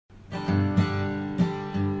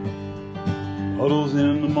Puddles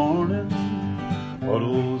in the morning,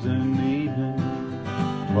 puddles in the evening,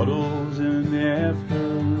 puddles in the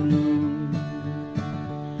afternoon.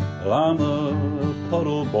 Well, I'm a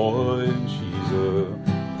puddle boy and she's a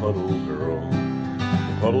puddle girl.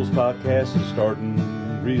 The Puddles podcast is starting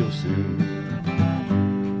real soon.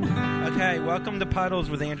 Okay, welcome to Puddles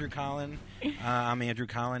with Andrew Collin. I'm Andrew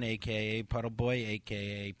Collin, a.k.a. Puddle Boy,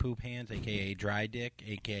 a.k.a. Poop Hands, a.k.a. Dry Dick,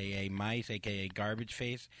 a.k.a. Mice, a.k.a. Garbage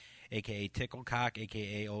Face, a.k.a. Tickle Cock,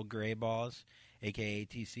 a.k.a. Old Gray Balls, a.k.a.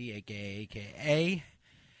 TC, a.k.a. a.k.a.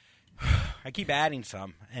 I keep adding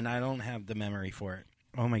some, and I don't have the memory for it.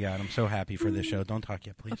 Oh, my God, I'm so happy for this show. Don't talk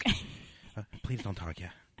yet, please. Okay. Please don't talk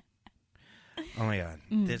yet. Oh, my God.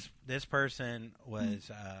 This person was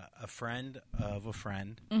a friend of a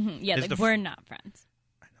friend. Mm-hmm. Yeah, like we're not friends.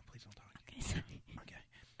 I know. Please don't talk. Okay, sorry.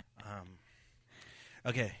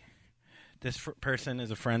 Okay. This person is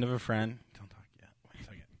a friend of a friend. Don't talk yet. Wait a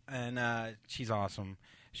second. And she's awesome.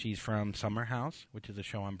 She's from Summer House, which is a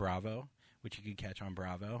show on Bravo, which you could catch on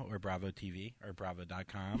Bravo or Bravo TV or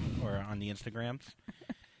Bravo.com or on the Instagrams.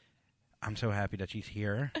 I'm so happy that she's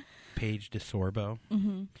here. Paige DeSorbo.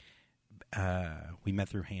 Mm-hmm. We met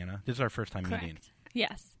through Hannah. This is our first time meeting.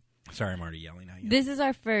 Yes. Sorry, I'm already yelling at you. This is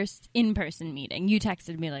our first in-person meeting. You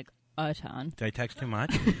texted me like a ton. Did I text too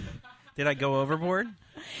much? Did I go overboard?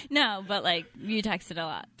 No, but like you texted a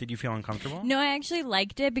lot. Did you feel uncomfortable? No, I actually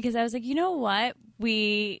liked it because I was like, you know what?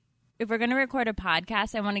 If we're going to record a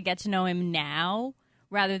podcast, I want to get to know him now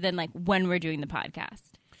rather than like when we're doing the podcast.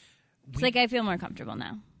 It's like I feel more comfortable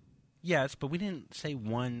now. Yes, but we didn't say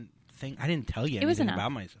one thing. I didn't tell you It was anything enough.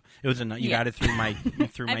 about myself. It was enough. You got it through my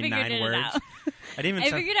I 9 words. Out. I didn't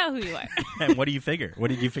even. I figured out who you are. And what do you figure? What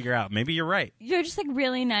did you figure out? Maybe you're right. You're just like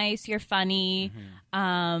really nice. You're funny.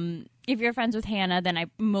 Mm-hmm. If you're friends with Hannah, then I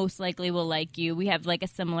most likely will like you. We have like a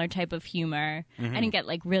similar type of humor. Mm-hmm. I didn't get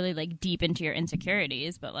like really like deep into your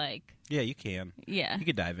insecurities, but like yeah, you can. Yeah, you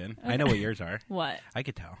could dive in. Okay. I know what yours are. What? I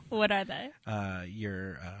could tell. What are they?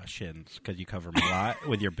 Your shins, because you cover them a lot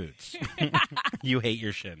with your boots. You hate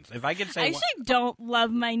your shins. If I could say, I actually don't love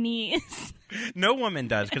my knees. No woman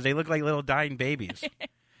does because they look like little dying babies.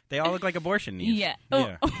 They all look like abortion knees. Yeah.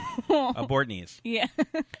 Yeah. Abort knees. Yeah.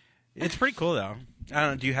 It's pretty cool though. I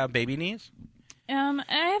don't know. Do you have baby knees? I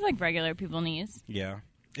have like regular people knees. Yeah.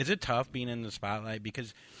 Is it tough being in the spotlight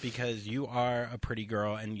because you are a pretty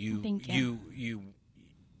girl and you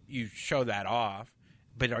show that off,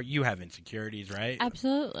 but you have insecurities, right?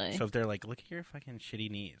 Absolutely. So if they're like, look at your fucking shitty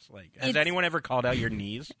knees. Like, has anyone ever called out your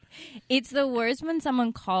knees? It's the worst when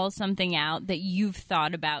someone calls something out that you've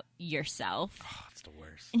thought about yourself. Oh, it's the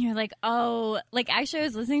worst. And you're like, oh, like actually I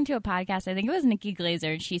was listening to a podcast. I think it was Nikki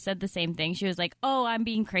Glazer, and she said the same thing. She was like, oh, I'm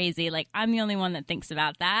being crazy. Like, I'm the only one that thinks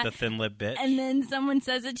about that. The thin-lipped bitch. And then someone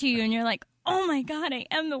says it to you, and you're like, oh my God, I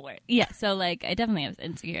am the worst. Yeah, so like I definitely have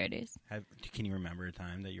insecurities. Can you remember a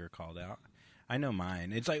time that you were called out? I know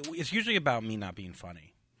mine. It's like it's usually about me not being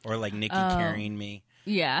funny, or like Nikki carrying me.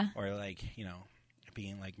 Yeah. Or like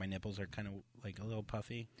being like my nipples are kind of like a little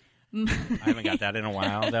puffy. I haven't got that in a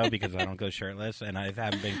while though because I don't go shirtless and I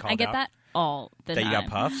haven't been called out. I get that all the time. That you got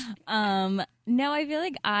puffs? No, I feel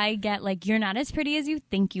like I get like you're not as pretty as you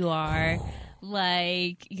think you are.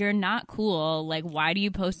 Like, you're not cool. Like, why do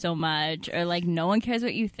you post so much? Or, like, no one cares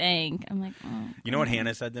what you think. I'm like, oh. You know what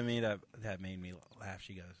Hannah said to me that made me laugh?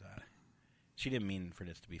 She goes, she didn't mean for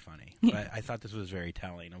this to be funny. But I thought this was very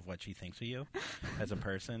telling of what she thinks of you as a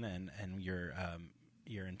person and your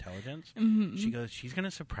intelligence. Mm-hmm. She goes, she's going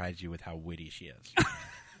to surprise you with how witty she is.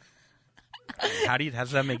 How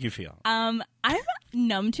does that make you feel? I'm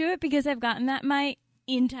numb to it because I've gotten that my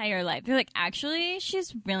entire life. They're like, actually,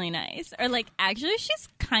 she's really nice. Or like, actually, she's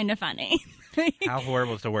kind of funny. How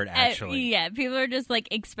horrible is the word actually? Yeah, people are just like,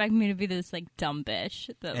 expect me to be this like dumb bitch.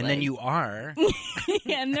 That, and then you are.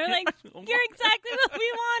 Yeah, and they're like, you're exactly what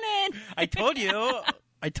we wanted. I told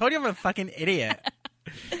you I'm a fucking idiot.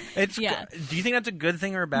 Yeah. Do you think that's a good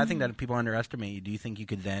thing or a bad thing that people underestimate you? Do you think you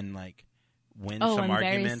could then like win some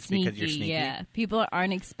arguments because you're sneaky? Yeah, people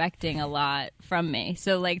aren't expecting a lot from me,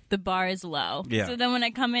 so like the bar is low. Yeah. So then when I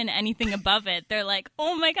come in anything above it, they're like,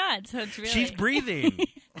 oh my God. So it's really she's breathing.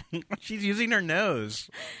 She's using her nose.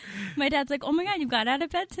 My dad's like, oh my God, you got out of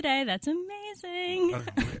bed today. That's amazing.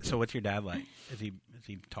 So what's your dad like? Is he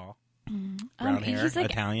tall? Brown hair? He's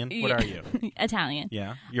like, Italian? What are you? Italian.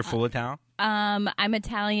 Yeah. You're full Italian? I'm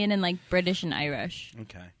Italian and like British and Irish.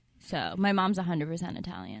 Okay. So my mom's 100%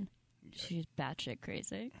 Italian. She's batshit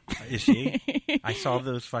crazy. Is she? I saw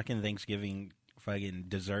those fucking Thanksgiving fucking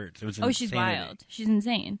desserts. It was Oh, insanity. she's wild. She's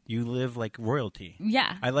insane. You live like royalty.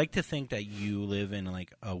 Yeah. I like to think that you live in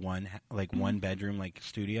like a one bedroom like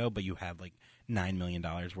studio, but you have like $9 million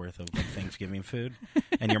worth of like Thanksgiving food,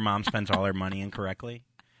 and your mom spends all her money incorrectly,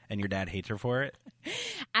 and your dad hates her for it.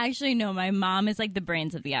 Actually, no. My mom is like the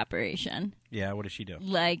brains of the operation. Yeah, what does she do?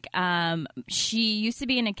 Like, she used to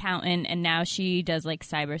be an accountant, and now she does like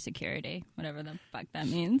cybersecurity, whatever the fuck that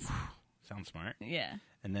means. Sounds smart. Yeah.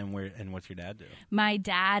 And then what's your dad do? My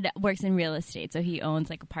dad works in real estate, so he owns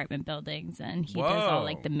like apartment buildings, and he does all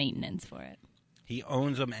like the maintenance for it. He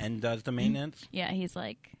owns them and does the maintenance? Yeah, he's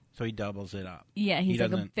like... So he doubles it up. Yeah, he's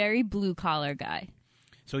like a very blue-collar guy.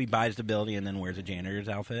 So he buys the building and then wears a janitor's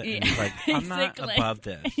outfit? Yeah. And he's like, I'm not above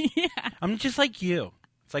this. Yeah. I'm just like you.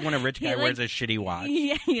 It's like when a rich guy wears a shitty watch.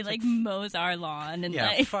 Yeah, he like mows our lawn. And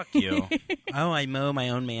yeah, fuck you. Oh, I mow my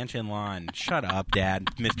own mansion lawn. Shut up, Dad,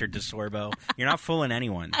 Mr. DeSorbo. You're not fooling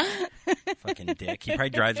anyone. Fucking dick. He probably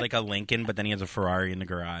drives like a Lincoln, but then he has a Ferrari in the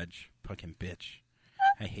garage. Fucking bitch.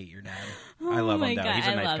 I hate your dad. I love him, Dad. He's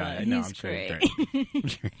a nice guy. No, I'm sure great.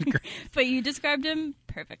 he's great. But you described him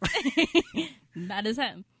perfectly. That is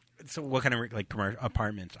him. So what kind of like commercial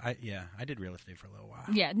apartments? I did real estate for a little while.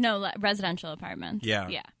 Yeah, no, residential apartments. Yeah.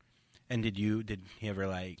 Yeah. And did he ever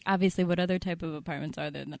like... Obviously, what other type of apartments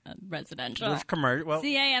are there than residential? There's commercial... Well,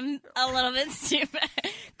 see, I am a little bit stupid.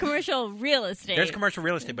 Commercial real estate. There's commercial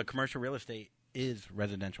real estate, but commercial real estate is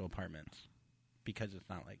residential apartments because it's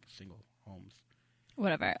not like single homes.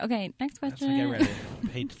 Whatever. Okay, next question. That's like I read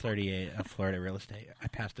it. Page 38 of Florida real estate. I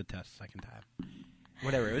passed the test second time.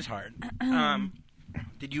 Whatever, it was hard.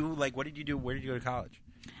 Did you like? What did you do? Where did you go to college?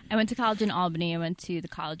 I went to college in Albany. I went to the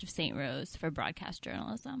College of St. Rose for broadcast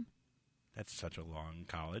journalism. That's such a long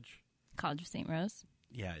college. College of St. Rose.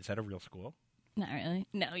 Yeah, is that a real school? Not really.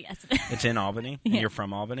 No, yes. It's in Albany, and Yeah. you're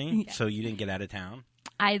from Albany, Yes. so you didn't get out of town?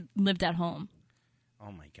 I lived at home.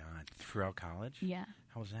 Oh, my God. Throughout college? Yeah.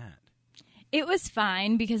 How was that? It was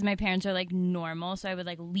fine because my parents are like normal, so I would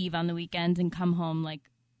like leave on the weekends and come home like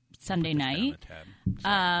Sunday Put this down night. the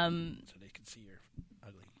tab. So they could see your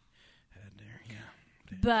ugly head there.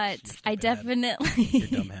 Yeah. But I definitely Your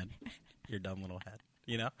dumb head. Your dumb little head.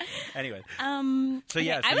 You know? Anyway. So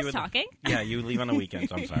yeah. okay, So I was talking. Yeah, you leave on the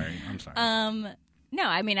weekends. I'm sorry. No,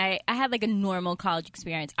 I mean, I had like a normal college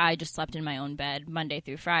experience. I just slept in my own bed Monday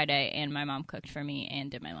through Friday, and my mom cooked for me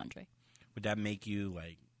and did my laundry. Would that make you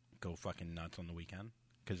like go fucking nuts on the weekend?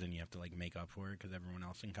 Because then you have to like make up for it because everyone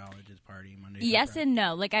else in college is partying Monday. Yes and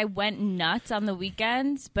no. Like I went nuts on the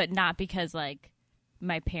weekends, but not because like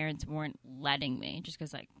my parents weren't letting me, just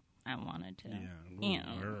because like I wanted to. Yeah. You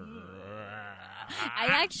know. I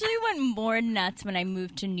actually went more nuts when I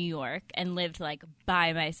moved to New York and lived like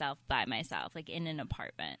by myself, like in an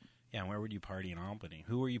apartment. Yeah, and where would you party in Albany?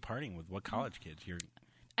 Who were you partying with? What college kids?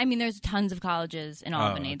 I mean, there's tons of colleges in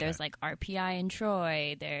Albany. okay. There's like RPI in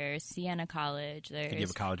Troy. There's Siena College. There's Did you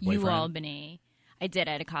have a college boyfriend? Albany. I did.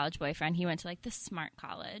 I had a college boyfriend. He went to like the Smart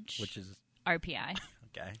College, Which is RPI.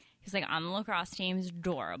 okay. He's like on the lacrosse team. He's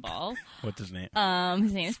adorable. What's his name?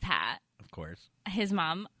 His name is Pat. Of course. His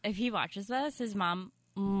mom, if he watches this, his mom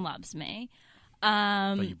loves me.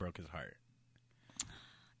 But you broke his heart.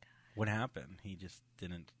 What happened? He just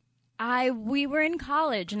didn't. We were in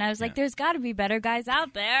college, and I was like, "There's got to be better guys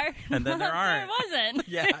out there." And then there aren't. There wasn't.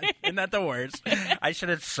 Yeah, isn't that the worst? I should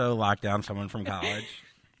have so locked down someone from college.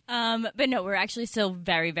 But no, we're actually still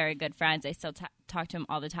very, very good friends. I still talk to him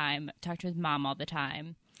all the time. Talk to his mom all the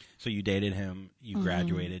time. So you dated him, you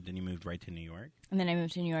graduated, then you moved right to New York? And then I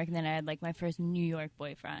moved to New York, and then I had like my first New York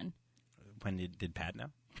boyfriend. When did Pat know?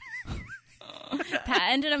 Pat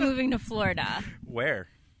ended up moving to Florida. Where?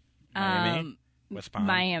 Miami? West Palm?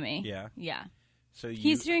 Miami. Yeah. Yeah. So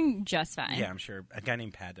he's doing just fine. Yeah, I'm sure. A guy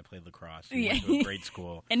named Pat that played lacrosse. Yeah. Went to a great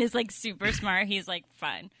school. And is like super smart. He's like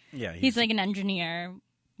fine. Yeah. He's like an engineer,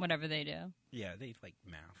 whatever they do. Yeah, they like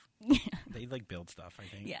math. They like build stuff, I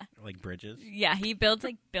think. Yeah. Like bridges. Yeah, he builds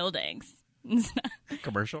like buildings.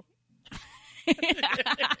 Commercial?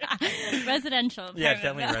 Residential. Yeah, it's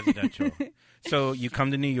definitely residential. So you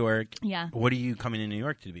come to New York. Yeah. What are you coming to New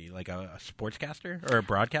York to be? Like a sportscaster or a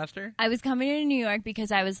broadcaster? I was coming to New York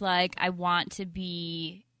because I was like, I want to do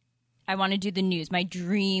the news. My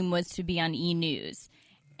dream was to be on E! News.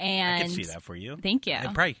 And I can see that for you. Thank you.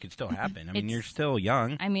 It probably could still happen. I mean, you're still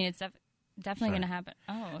young. I mean, it's definitely going to happen.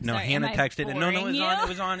 Oh, no, sorry. Hannah texted it. No, it was you?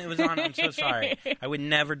 on. It was on. I'm so sorry. I would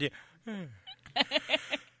never do.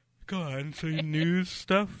 Go on, say news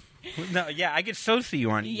stuff. No, yeah, I could so see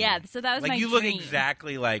you on E! Yeah, so that was like my you dream. look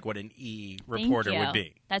exactly like what an E! reporter would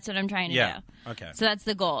be. That's what I'm trying to do. Okay. So that's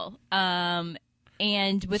the goal. And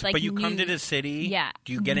with like, but you come to the city. Yeah.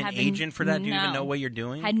 Do you get an agent for that? Do you even know what you're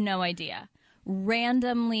doing? Had no idea.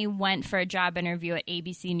 randomly went for a job interview at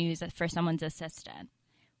ABC News for someone's assistant.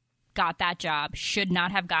 Got that job. Should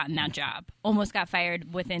not have gotten that job. Almost got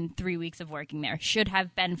fired within 3 weeks of working there. Should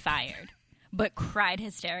have been fired. But cried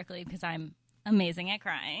hysterically because I'm amazing at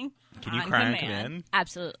crying. Can you cry on command?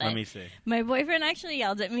 Absolutely. Let me see. My boyfriend actually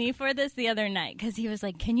yelled at me for this the other night because he was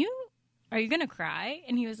like, are you going to cry?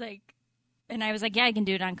 And he was like, and I was like, yeah, I can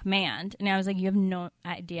do it on command. And I was like, you have no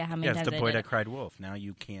idea how many times I did it. Yes, the boy that cried wolf. Now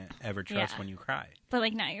you can't ever trust when you cry. But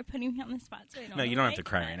like now you're putting me on the spot. So I don't No, you don't have to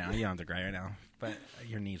cry right now. You don't have to cry right now. But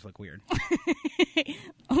your knees look weird.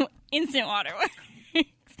 Instant water works.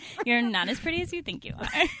 You're not as pretty as you think you are.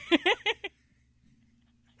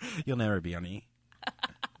 You'll never be on E.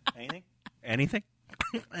 Anything? Anything?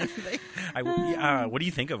 What do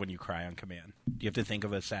you think of when you cry on command? Do you have to think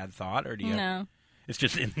of a sad thought, or do you? No. It's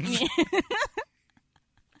just.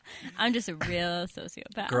 I'm just a real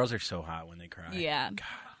sociopath. Girls are so hot when they cry. Yeah. God,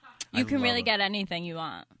 you can really get anything you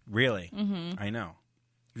want. Really? Mm-hmm. I know.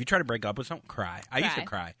 If you try to break up with someone, cry. I used to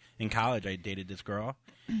cry. In college, I dated this girl.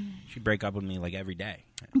 She'd break up with me like every day.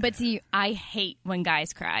 But see, I hate when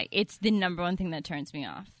guys cry. It's the number one thing that turns me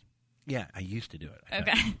off. Yeah, I used to do it.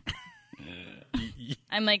 Okay.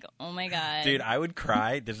 I'm like, oh my God. Dude, I would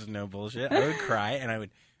cry. This is no bullshit. I would cry and I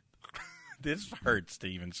would. This hurts to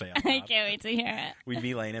even say out loud. I can't wait to hear it. We'd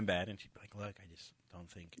be laying in bed and she'd be like, look, I just don't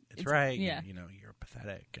think it's right. Yeah. You know, you're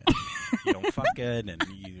pathetic. And you don't fuck good and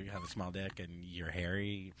you have a small dick and you're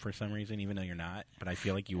hairy for some reason, even though you're not. But I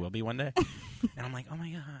feel like you will be one day. And I'm like, oh my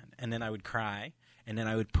God. And then I would cry and then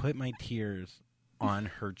I would put my tears on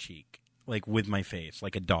her cheek, like with my face,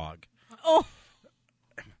 like a dog. Oh.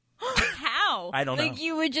 How? I don't know. Like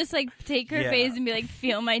you would just like take her face and be like,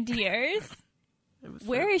 feel my tears?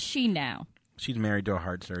 Where is she now? She's married to a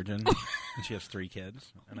heart surgeon, and she has 3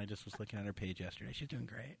 kids. And I just was looking at her page yesterday. She's doing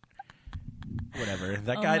great. Whatever.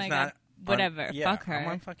 That guy's not. Whatever. Yeah, fuck her. I'm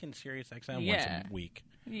on fucking Sirius XM once a week.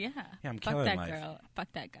 Yeah. Yeah, I'm Fuck killing that life. girl. Fuck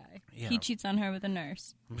that guy. Yeah. He cheats on her with a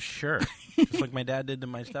nurse. I'm sure. Just like my dad did to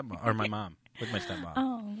my stepmom, or my mom with my stepmom.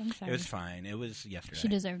 Oh, I'm sorry. It was fine. It was yesterday. She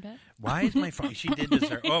deserved it. Why is my phone? She did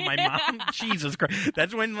deserve. Oh, my mom. Jesus Christ.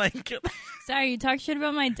 That's when like. Sorry, you talk shit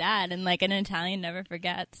about my dad, and like an Italian never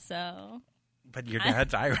forgets. So. But your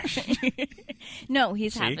dad's Irish. No,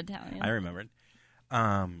 he's See? half Italian. I remembered.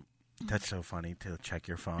 That's so funny to check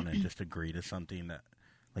your phone and just agree to something that,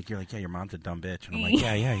 like, you're like, yeah, your mom's a dumb bitch. And I'm like,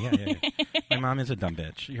 yeah. My mom is a dumb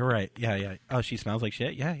bitch. You're right. Yeah. Oh, she smells like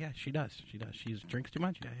shit? Yeah, she does. She drinks too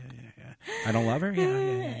much? Yeah. I don't love her?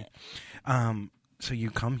 Yeah. So you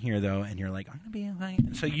come here, though, and you're like, I'm going to be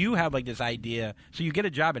like... So you have, like, this idea. So you get a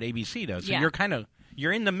job at ABC, though. So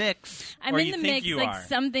you're in the mix. I'm in the mix. Like,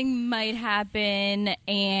 something might happen,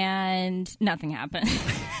 and nothing happened.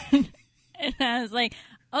 And I was like...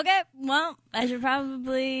 Okay, well, I should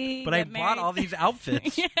probably. But I bought all these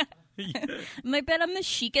outfits. Yeah. I'm like, bet I'm the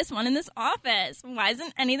chicest one in this office. Why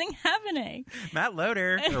isn't anything happening? Matt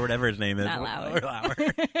Loader, or whatever his name is. Matt Lauer.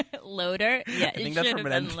 Loader? Yeah, it should have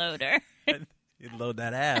been Loader. You'd load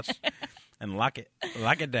that ass and lock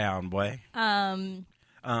it down, boy. So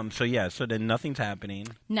then nothing's happening.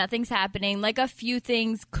 Nothing's happening. Like a few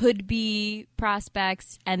things could be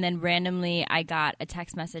prospects, and then randomly I got a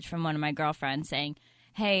text message from one of my girlfriends saying,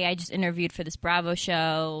 hey, I just interviewed for this Bravo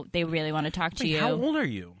show. They really want to talk to you. How old are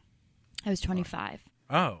you? I was 25.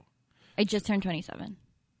 Oh. I just turned 27.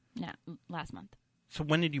 Last month. So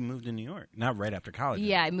when did you move to New York? Not right after college.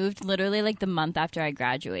 Yeah, I moved literally like the month after I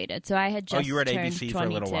graduated. So I had just you were at turned ABC 22. for a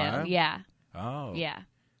little while? Yeah. Oh. Yeah.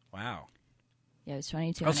 Wow. Yeah, I was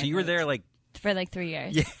 22. Oh, so you were there like... For like 3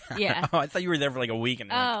 years. Yeah. Yeah. Oh, I thought you were there for like a week. And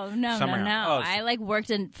no. Oh, I like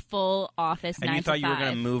worked in full office 9 to 5. And you thought you were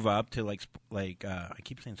going to move up to like I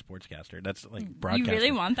keep saying sportscaster. That's like broadcaster. You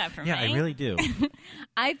really want that from me? Yeah, I really do.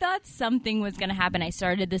 I thought something was going to happen. I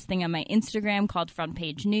started this thing on my Instagram called Front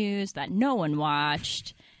Page News that no one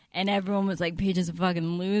watched. And everyone was like, Paige is a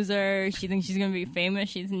fucking loser. She thinks she's going to be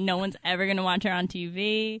famous. No one's ever going to watch her on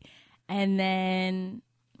TV. And then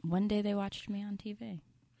one day they watched me on TV.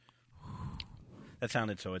 That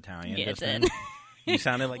sounded so Italian. Yeah, just it then. You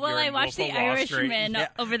sounded like well, you're I in watched Wolf The of Wall Street. Irishman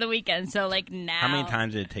over the weekend, so like now. How many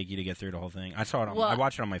times did it take you to get through the whole thing? I saw it. I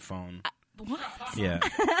watched it on my phone. What? Yeah,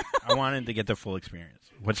 I wanted to get the full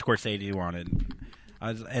experience. What Scorsese wanted,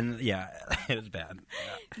 it was bad.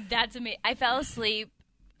 Yeah. That's amazing. I fell asleep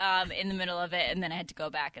in the middle of it, and then I had to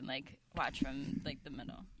go back and like watch from like the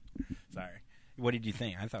middle. Sorry. What did you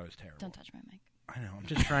think? I thought it was terrible. Don't touch my mic. I know. I'm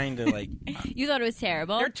just trying to like. You thought it was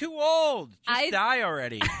terrible? They're too old. Just die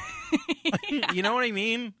already. You know what I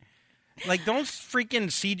mean? Like, don't freaking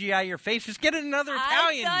CGI your face. Just get another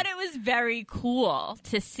Italian. I thought it was very cool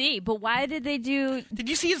to see, but why did they do? Did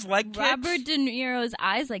you see his leg kicks? Robert De Niro's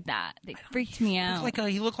eyes like that? They freaked me out.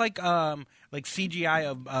 He looked like CGI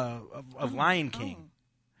of Lion King. Oh.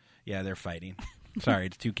 Yeah, they're fighting. Sorry,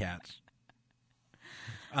 it's two cats.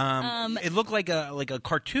 It looked like a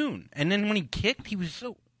cartoon, and then when he kicked, he was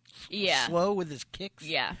so slow with his kicks.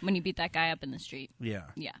 Yeah, when he beat that guy up in the street. Yeah.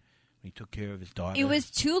 He took care of his daughter. It was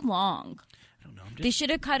too long. I don't know. They should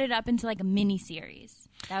have cut it up into like a mini series.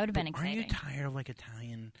 That would have been exciting. Are you tired of like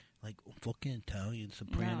Italian, like fucking Italian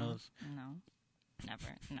Sopranos? No.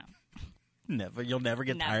 Never. No. Never. You'll never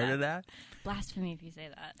get tired of that? Blasphemy if you say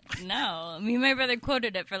that. No. Me and my brother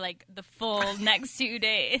quoted it for like the full next 2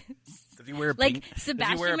 days. Does he wear a like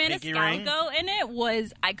Sebastian Maniscalco in it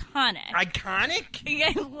was iconic. Iconic?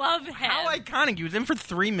 I love him. How iconic? He was in for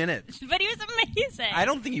 3 minutes. But he was amazing. I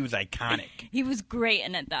don't think he was iconic. He was great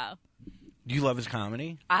in it though. Do you love his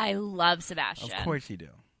comedy? I love Sebastian. Of course you do.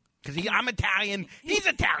 Because I'm Italian. He's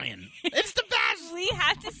Italian. It's the best. We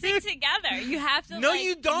have to stick together. You have to. No,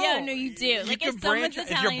 you don't. Yeah, no, you do. You like can if someone's branch.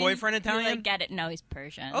 Italian, Is your boyfriend Italian? You, like, get it? No, he's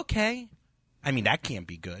Persian. Okay. I mean, that can't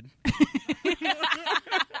be good.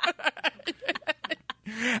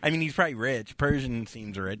 I mean, he's probably rich. Persian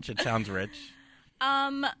seems rich. It sounds rich.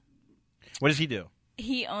 What does he do?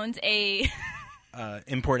 He owns a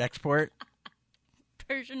import-export?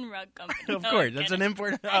 Persian rug company. Of course. That's an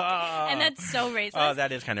import. And that's so racist. Oh,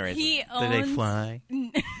 that is kind of racist. He owns... Do they fly?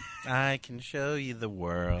 I can show you the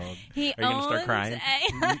world. Are you going to start crying?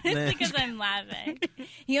 It's because I'm laughing.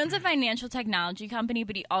 He owns a financial technology company,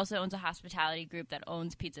 but he also owns a hospitality group that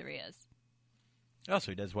owns pizzerias. Oh,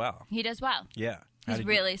 so he does well. He does well. Yeah. He's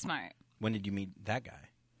really smart. When did you meet that guy?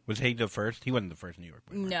 Was he the first? He wasn't the first New York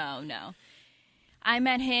boy. No. I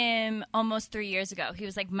met him almost 3 years ago. He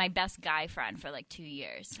was like my best guy friend for like 2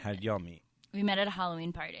 years. How did y'all meet? We met at a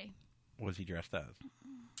Halloween party. What was he dressed as?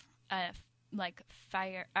 A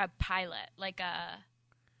pilot, like a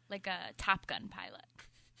Top Gun pilot.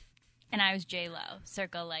 And I was J-Lo,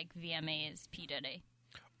 circa like VMA's P. Diddy.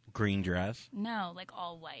 Green dress? No, like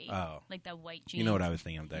all white. Oh. Like the white jeans. You know what I was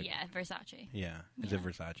thinking of that? Yeah, Versace. Yeah. Is it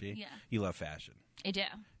Versace? Yeah. You love fashion. I do.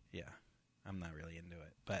 Yeah. I'm not really into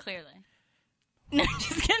it. But Clearly. No,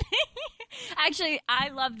 just kidding. Actually, I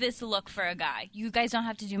love this look for a guy. You guys don't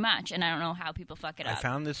have to do much, and I don't know how people fuck it up. I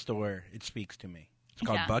found this store. It speaks to me. It's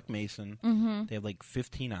called Buck Mason. Mm-hmm. They have like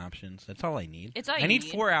 15 options. That's all I need. It's all I need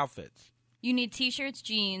 4 outfits. You need T-shirts,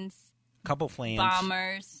 jeans, couple flans,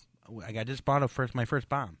 bombers. I just bought my first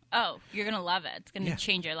bomb. Oh, you're gonna love it. It's gonna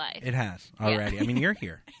change your life. It has already. I mean, you're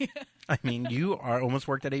here. I mean, you almost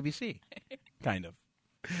worked at ABC, kind of.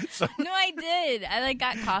 So. No, I did. I like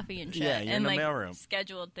got coffee and shit, Yeah, you're and in the like mailroom.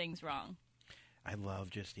 scheduled things wrong. I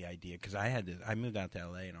love just the idea because I moved out to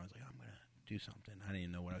LA and I was like, I'm gonna do something. I didn't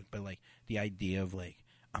even know what I was, but like the idea of like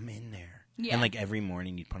I'm in there. Yeah. And like every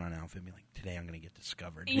morning you'd put on an outfit and be like, today I'm going to get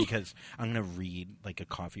discovered because I'm going to read like a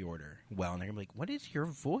coffee order well. And they're going to be like, what is your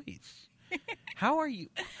voice? How are you?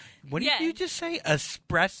 What did you just say?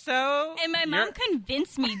 Espresso? And my mom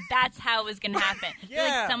convinced me that's how it was going to happen.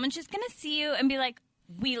 Yeah. Like someone's just going to see you and be like,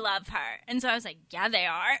 we love her. And so I was like, yeah, they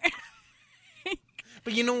are.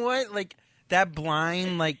 But you know what? Like that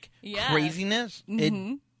blind like craziness,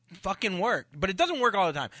 it fucking worked. But it doesn't work all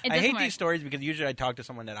the time. I hate these stories because usually I talk to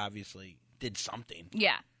someone that obviously did something.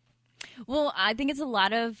 Yeah. Well, I think it's a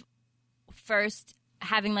lot of first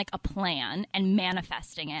having like a plan and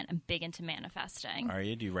manifesting it. I'm big into manifesting. Are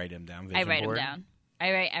you? Do you write them down? I write them down.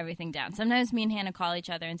 I write everything down. Sometimes me and Hannah call each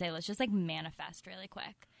other and say, let's just like manifest really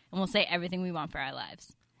quick. And we'll say everything we want for our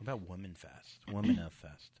lives. What about Woman Fest? Woman of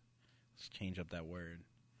Fest. Let's change up that word.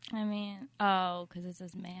 I mean, because it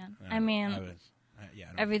says man.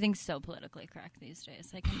 Everything's so politically correct these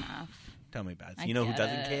days. Like, enough. Tell me about it. You know who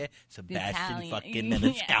doesn't care? Sebastian Italian. fucking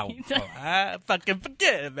Maniscalco. I fucking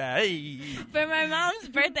forget about it. For my mom's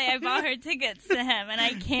birthday, I bought her tickets to him, and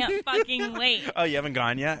I can't fucking wait. Oh, you haven't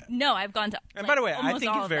gone yet? No, I've gone to. And by the way, I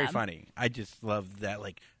think he's he's very funny. I just love that,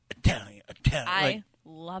 like, Italian. I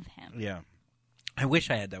love him. Yeah. I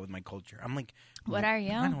wish I had that with my culture. I'm like, what are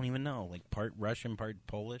you? I don't even know. Like, part Russian, part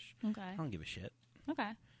Polish. Okay. I don't give a shit. Okay.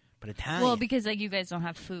 But Italian. Well, because like you guys don't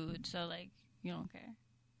have food, so like you don't care.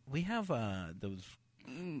 We have those.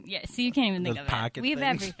 Yeah, so you can't even think of it. We have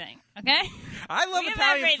everything. Okay. I love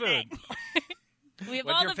Italian food. We have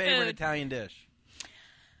What's all your the favorite food. Italian dish?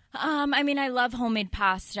 I mean, I love homemade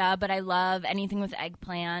pasta, but I love anything with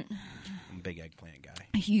eggplant. I'm a big eggplant guy.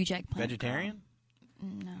 A huge eggplant. Vegetarian?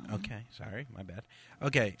 No. Okay, sorry, my bad.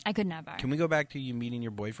 Okay. I could never. Can we go back to you meeting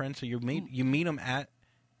your boyfriend? So you meet him at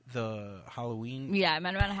the Halloween I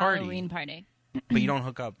met him at a party, Halloween party. but you don't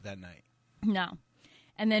hook up that night. No.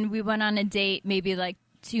 And then we went on a date maybe like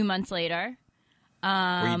 2 months later.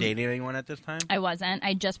 Were you dating anyone at this time? I wasn't.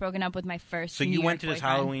 I'd just broken up with my first So you New went to York this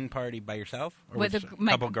boyfriend. Halloween party by yourself? Or With with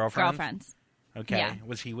my couple girlfriends? Okay. Yeah.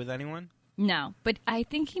 Was he with anyone? No, but I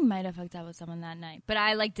think he might have hooked up with someone that night. But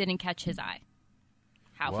I didn't catch his eye.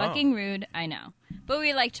 How Whoa. fucking rude, I know. But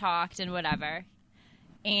we talked and whatever.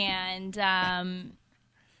 And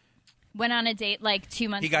went on a date 2 months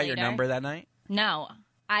later. He got your number that night? No.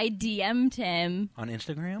 I DM'd him. On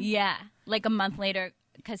Instagram? Yeah. A month later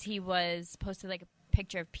because he was posted a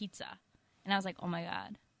picture of pizza. And I was like, oh my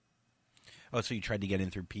God. Oh, so you tried to get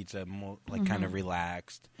in through pizza, kind of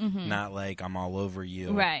relaxed, not like I'm all over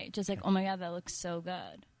you. Right. Just oh my God, that looks so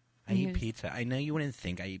good. I eat pizza. I know you wouldn't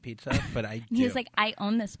think I eat pizza, but I do. He was like, I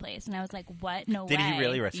own this place. And I was like, what? No way. Did he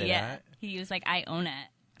really say that? He was like, I own it.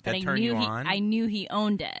 That But turned you on? I knew he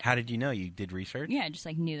owned it. How did you know? You did research? Yeah, I just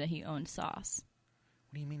knew that he owned Sauce.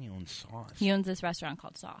 What do you mean he owns Sauce? He owns this restaurant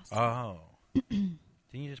called Sauce. Oh. Didn't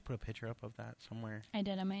you just put a picture up of that somewhere? I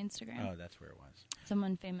did on my Instagram. Oh, that's where it was.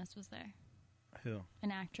 Someone famous was there. Who?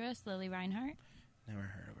 An actress, Lily Reinhart. Never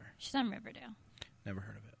heard of her. She's on Riverdale. Never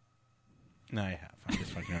heard of it. No, I have. I'm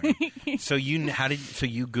just fucking around. So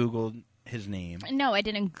you Googled his name? No, I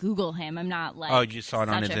didn't Google him. I'm not Oh, you just saw it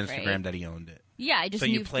on his afraid. Instagram that he owned it. Yeah, I just so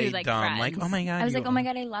knew you played through dumb, friends. oh my God. I was like, oh my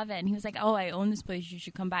God, I love it. And he was like, oh, I own this place. You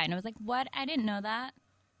should come by. And I was like, what? I didn't know that.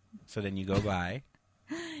 So then you go by.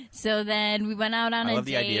 So then we went out on a date. I love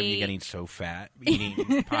the idea of you getting so fat,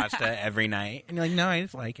 eating pasta every night. And you're like, no, I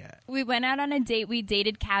just like it. We went out on a date. We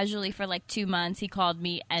dated casually for 2 months. He called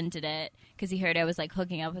me, ended it, because he heard I was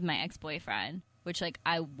hooking up with my ex-boyfriend, which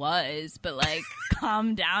I was, but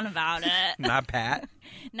calm down about it. Not Pat?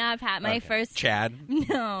 Not Pat. My first... Chad?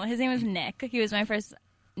 No, his name was Nick. He was my first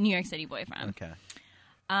New York City boyfriend. Okay.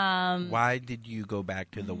 Why did you go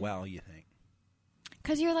back to the well, you think?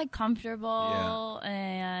 Because you're comfortable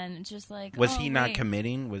and it's just Was he not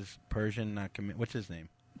committing? Was Persian not committing? What's his name?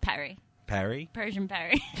 Perry. Perry? Persian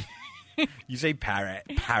Perry. You say Parrot.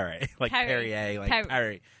 Perrier,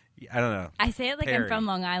 Perry. I don't know. I say it Perry. I'm from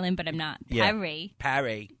Long Island, but I'm not. Perry.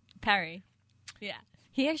 Perry. Yeah.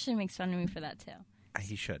 He actually makes fun of me for that, too.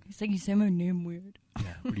 He should. He's like, you say my name weird.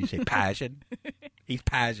 Yeah. What do you say? Passion? He's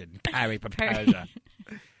Passion. Perry Papaja.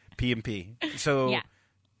 P&P. So... Yeah.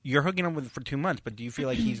 You're hooking up with for 2 months, but do you feel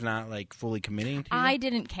like he's not fully committing to you? I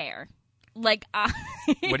didn't care. What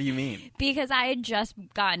do you mean? Because I had just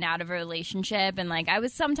gotten out of a relationship, and I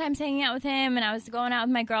was sometimes hanging out with him, and I was going out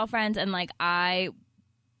with my girlfriends, and I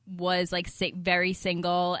was very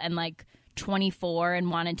single and 24 and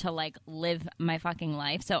wanted to live my fucking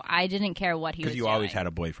life. So I didn't care what he was doing. Because you always had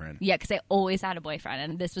a boyfriend. Yeah, because I always had a boyfriend,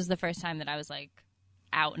 and this was the first time that I was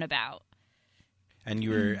out and about. And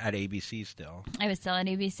you were at ABC still. I was still at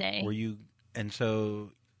ABC. Were you? And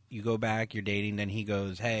so you go back, you're dating, then he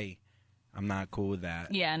goes, hey, I'm not cool with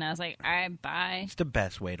that. Yeah, and I was like, all right, bye. It's the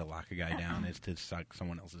best way to lock a guy down is to suck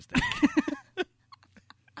someone else's dick.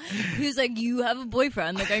 He was like, you have a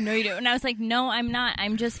boyfriend. I know you do. And I was like, no, I'm not.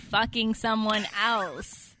 I'm just fucking someone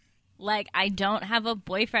else. I don't have a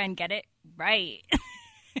boyfriend. Get it right.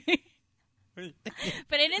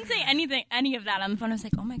 But I didn't say any of that on the phone. I was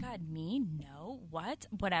like, oh my God, me? No? What?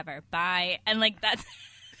 Whatever. Bye. And that's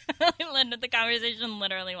the conversation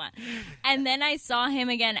literally went. And then I saw him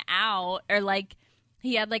again out, or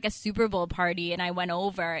he had a Super Bowl party, and I went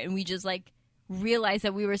over, and we just realized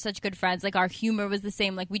that we were such good friends. Our humor was the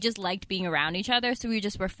same. We just liked being around each other, so we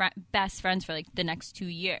just were best friends for the next 2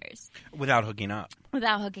 years. Without hooking up.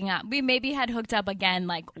 Without hooking up. We maybe had hooked up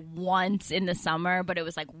again once in the summer, but it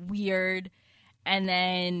was weird. And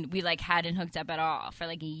then we hadn't hooked up at all for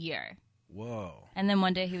a year. Whoa. And then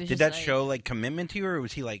one day he was Did that show commitment to you, or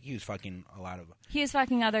was he he was fucking a lot of them? He was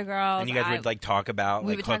fucking other girls. And you guys would talk about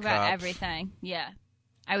we would talk about everything. Yeah.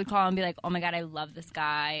 I would call him and be like, oh my God, I love this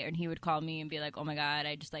guy. And he would call me and be like, oh my God,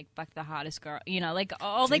 I just fucked the hottest girl.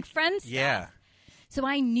 All friends stuff. Yeah. So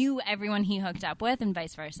I knew everyone he hooked up with and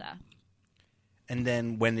vice versa. And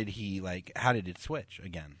then when did he how did it switch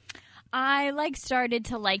again? I started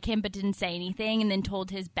to like him but didn't say anything, and then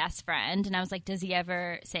told his best friend, and I was like, does he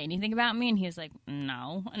ever say anything about me? And he was like,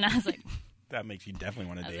 no. And I was like, that makes you definitely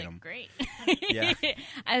want to date him. Great. Yeah.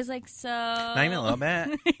 I was like, so not even a little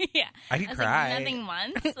bit. Yeah. I could cry. Nothing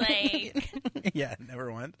once. Yeah,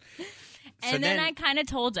 never once. And so then I kind of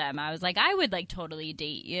told him, I was like, I would totally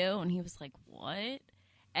date you, and he was like, what?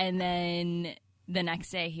 And then the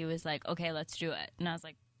next day he was like, okay, let's do it. And I was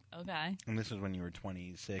like, okay. And this is when you were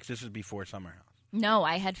 26. This was before Summer House. No,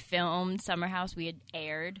 I had filmed Summer House. We had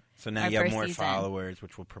aired. So now you have more followers,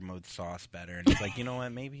 which will promote Sauce better. And it's like, you know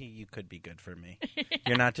what? Maybe you could be good for me.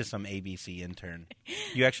 You're not just some ABC intern.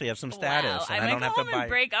 You actually have some status. Wow. And I don't have to buy. And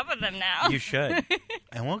break up with them now. You should.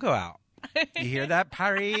 And we'll go out. You hear that,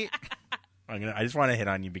 Parry? I just want to hit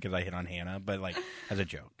on you because I hit on Hannah, but like as a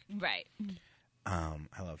joke. Right. I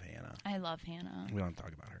love Hannah. I love Hannah. We don't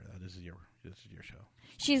talk about her though. This is your show.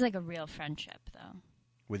 She's like a real friendship though.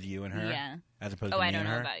 With you and her? Yeah. As opposed to me and her? I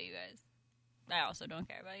don't know about you guys. I also don't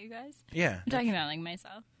care about you guys. Yeah. I'm talking about like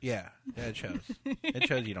myself. Yeah, it shows. It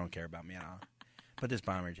shows you don't care about me at all. But this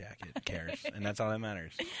bomber jacket cares, and that's all that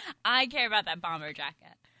matters. I care about that bomber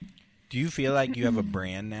jacket. Do you feel like you have a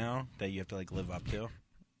brand now that you have to like live up to?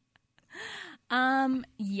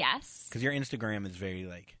 Yes. Because your Instagram is very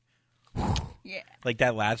like, yeah, like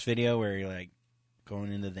that last video where you're like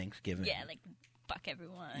going into Thanksgiving. Yeah, like fuck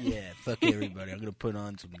everyone. Yeah, fuck everybody. I'm gonna put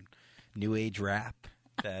on some new age rap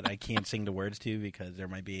that I can't sing the words to because there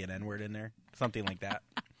might be an N-word in there, something like that.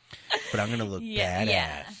 But I'm gonna look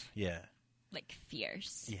badass. Yeah. Like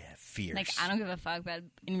fierce. Yeah, fierce. Like I don't give a fuck, but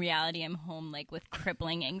in reality, I'm home like with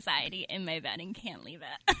crippling anxiety in my bed and can't leave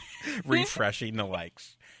it. Refreshing the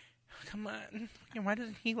likes. Come on. Why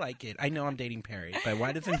doesn't he like it? I know I'm dating Perry, but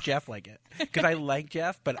why doesn't Jeff like it? Because I like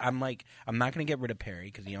Jeff, but I'm like, I'm not going to get rid of Perry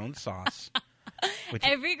because he owns Sauce.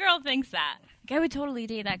 Every girl thinks that. Like, I would totally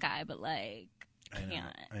date that guy, but like,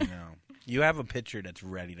 can't. I know. You have a picture that's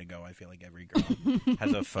ready to go. I feel like every girl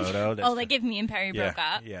has a photo. That's like if me and Perry broke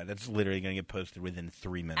up? Yeah, that's literally going to get posted within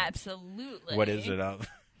 3 minutes. Absolutely. What is it of?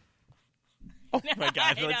 Oh my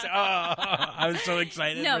God! I was so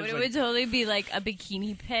excited. No, but it would totally be like a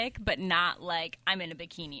bikini pic, but not like I'm in a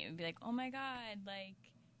bikini. It would be like, oh my God, like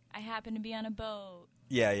I happen to be on a boat.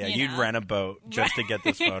 Yeah. You'd rent a boat just to get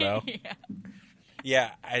this photo.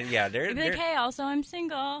 Yeah. You'd be like, hey, also I'm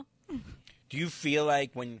single. Do you feel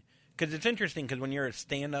like because it's interesting because when you're a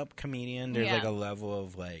stand-up comedian, there's like a level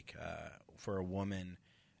of like for a woman,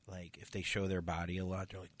 like if they show their body a lot,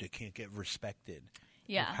 they're like they can't get respected.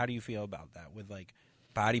 Yeah. Like, how do you feel about that with like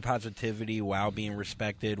body positivity while being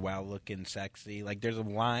respected, while looking sexy? Like there's a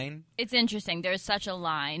line. It's interesting. There's such a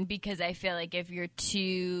line because I feel like if you're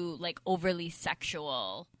too like overly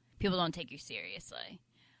sexual, people don't take you seriously.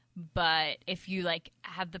 But if you like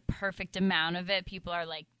have the perfect amount of it, people are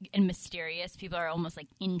like and mysterious, people are almost like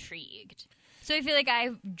intrigued. So I feel like I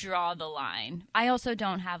draw the line. I also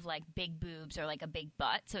don't have like big boobs or like a big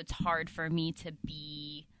butt, so it's hard for me to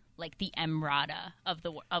be like the Emrata of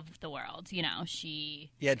the world, you know.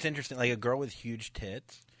 Yeah, it's interesting. Like a girl with huge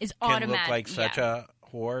tits is can look like such a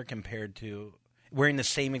whore compared to wearing the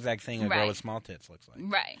same exact thing a girl with small tits looks like.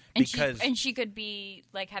 Right, and she could be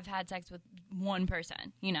like have had sex with one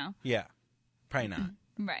person, you know. Yeah, probably not.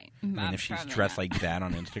 Right. I mean, if she's dressed like that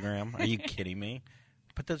on Instagram, are you kidding me?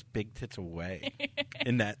 Put those big tits away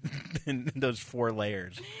in those 4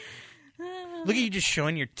 layers. Look at you just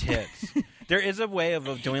showing your tits. There is a way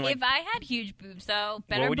of doing like... If I had huge boobs, though,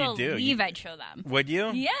 better believe I'd show them. Would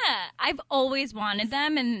you? Yeah. I've always wanted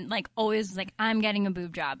them and like always like, I'm getting a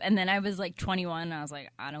boob job. And then I was like 21 and I was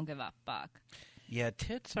like, I don't give a fuck. Yeah,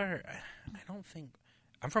 tits are... I don't think...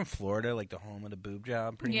 I'm from Florida, like the home of the boob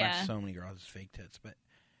job. Pretty much so many girls with fake tits. But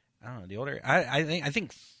I don't know. The older... I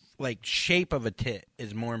think like shape of a tit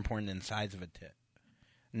is more important than size of a tit.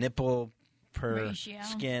 Nipple... per ratio.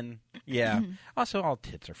 Skin. Yeah. Also, all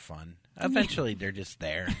tits are fun. Eventually, they're just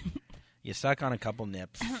there. You suck on a couple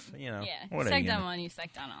nips, you know. Yeah. What you sucked on one, you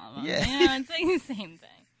sucked on all of them. Yeah. You know, it's like the same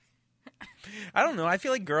thing. I don't know. I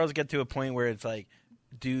feel like girls get to a point where it's like,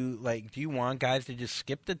 do you want guys to just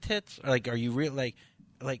skip the tits? Or like, are you real like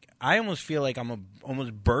I almost feel like I'm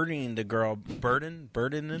almost burdening the girl. Burdening?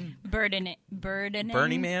 Burdening.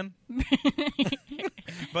 Burning Man?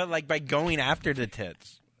 But like by going after the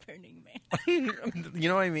tits. Burning Man. You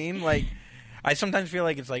know what I mean? Like, I sometimes feel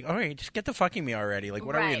like it's like, all right, just get to fucking me already. Like,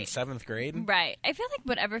 what are we in 7th grade? Right. I feel like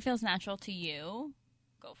whatever feels natural to you,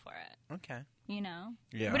 go for it. Okay. You know?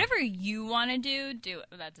 Yeah. Whatever you want to do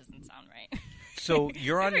it. That doesn't sound right. So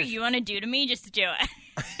you're on. Whatever you want to do to me, just do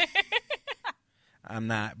it. I'm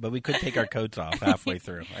not, but we could take our coats off halfway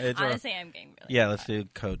through. Honestly, I'm getting really. Yeah, let's do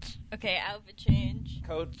coats. Okay, outfit change.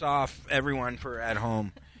 Coats off, everyone for at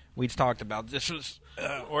home. We talked about this was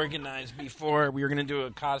organized before. We were going to do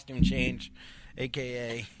a costume change,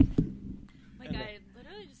 a.k.a. My God, I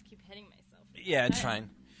literally just keep hitting myself. Yeah, it's fine.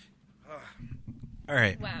 All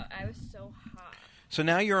right. Wow, I was so hot. So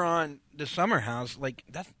now you're on the Summer House, like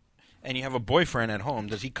that's, and you have a boyfriend at home.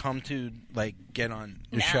 Does he come to like get on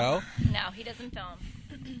the show? No, he doesn't film.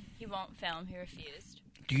 He won't film. He refused.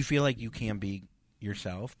 Do you feel like you can be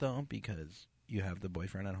yourself though because you have the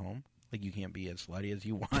boyfriend at home? Like, you can't be as slutty as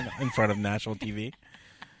you want in front of national TV?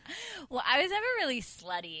 Well, I was never really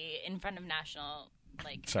slutty in front of national,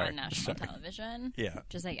 on national television. Yeah.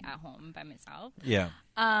 Just, at home by myself. Yeah.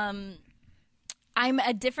 I'm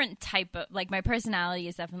a different type of, my personality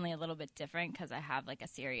is definitely a little bit different because I have, a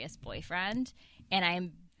serious boyfriend. And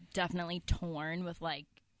I'm definitely torn with,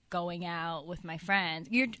 going out with my friends.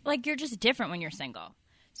 You're just different when you're single.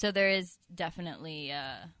 So there is definitely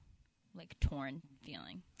a, torn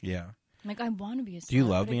feeling. Yeah. I want to be a celebrity. Do you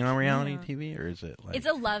love being on reality TV, or is it, It's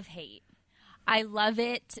a love-hate. I love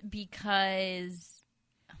it because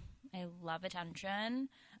I love attention.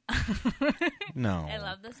 No. I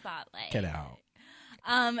love the spotlight. Get out.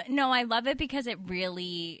 No, I love it because it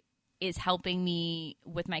really is helping me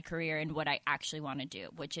with my career and what I actually want to do,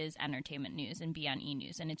 which is entertainment news and be on E!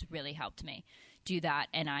 News. And it's really helped me do that,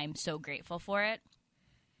 and I'm so grateful for it.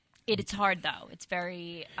 It's hard, though. It's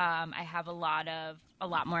very I have a lot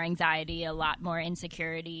more anxiety, a lot more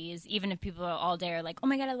insecurities. Even if people all day are like, oh,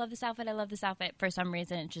 my God, I love this outfit. For some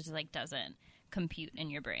reason, it just, doesn't compute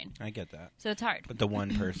in your brain. I get that. So it's hard. But the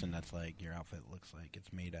one person that's like, your outfit looks like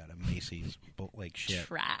it's made out of Macy's, shit.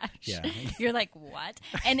 Trash. Yeah. You're like, what?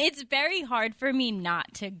 And it's very hard for me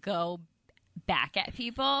not to go back at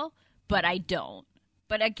people, but I don't.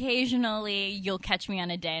 But occasionally you'll catch me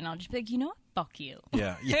on a day and I'll just be like, you know what? Fuck you.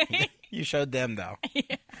 Yeah. You showed them, though.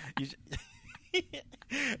 Yeah.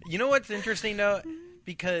 You know what's interesting, though?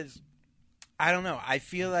 Because, I don't know. I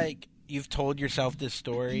feel like you've told yourself this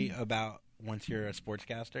story about once you're a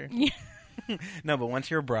sportscaster. Yeah. No, but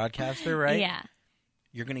once you're a broadcaster, right? Yeah.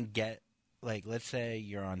 You're going to get, let's say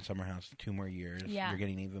you're on Summer House 2 more years. Yeah. You're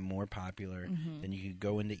getting even more popular. Mm-hmm. Then you could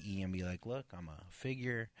go into E! and be like, look, I'm a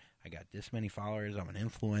figure. I got this many followers. I'm an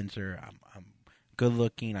influencer. I'm good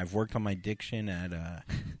looking. I've worked on my diction at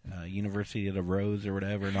University of the Rose or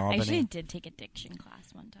whatever in Albany. I actually did take a diction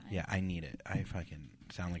class one time. Yeah, I need it. I fucking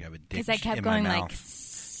sound like I have a dick because I kept in going my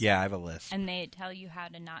mouth. Yeah, I have a list. And they tell you how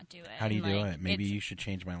to not do it. How do you do it? Maybe you should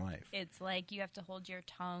change my life. It's like you have to hold your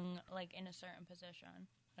tongue in a certain position.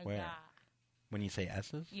 Where? That. When you say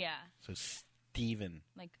S's? Yeah. So Steven.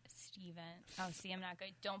 Like Steven. Oh, see, I'm not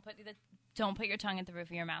good. Don't put your tongue at the roof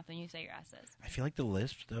of your mouth when you say your S's. I feel like the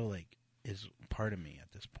lisp though, is part of me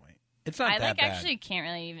at this point. It's not that bad. Actually can't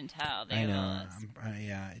really even tell. I know.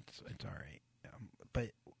 Yeah, it's all right.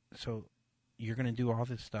 But so you're gonna do all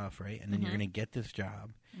this stuff, right? And then you're gonna get this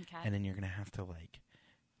job, and then you're gonna have to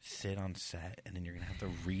sit on set, and then you're gonna have to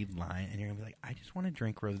read line, and you're gonna be like, I just want to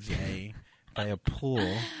drink rosé by a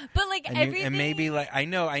pool. But everything, and maybe I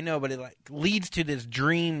know, but it leads to this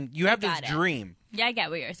dream. You have this dream. Yeah, I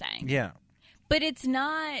get what you're saying. Yeah, but it's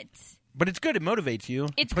not. But it's good. It motivates you.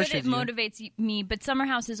 It's good. It motivates me. But Summer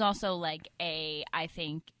House is also I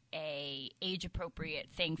think a age appropriate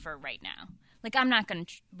thing for right now. I'm not going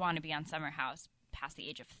to want to be on Summer House past the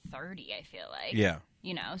age of 30. I feel like. Yeah.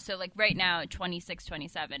 So right now at 26,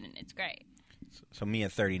 27, and it's great. So me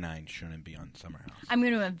at 39 shouldn't be on Summer House. I'm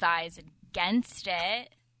going to advise against it.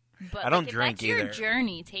 But I don't drink that's either. Your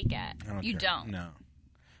journey. Take it. You don't. No.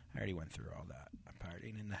 I already went through all that. I'm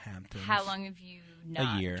partying in the Hamptons. How long have you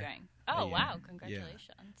not a year. drank? Oh, wow. Congratulations.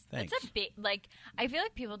 Yeah. Thanks. That's a big, I feel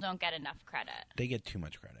like people don't get enough credit. They get too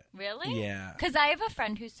much credit. Really? Yeah. Because I have a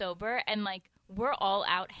friend who's sober, and, we're all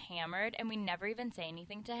out hammered, and we never even say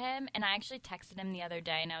anything to him. And I actually texted him the other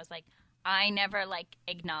day, and I was like, I never,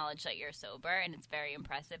 acknowledge that you're sober, and it's very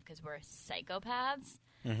impressive because we're psychopaths.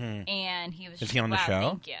 Mm-hmm. And he was just, he on the show?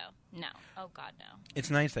 Thank you. No. Oh, God, no. It's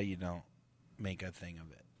nice that you don't make a thing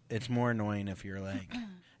of it. It's more annoying if you're like, I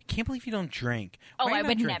can't believe you don't drink. Why I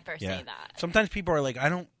would never say that. Sometimes people are like,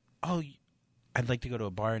 I'd like to go to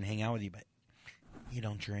a bar and hang out with you, but you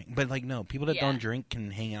don't drink. But, no, people that don't drink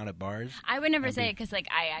can hang out at bars. I would never say it because,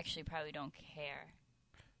 I actually probably don't care.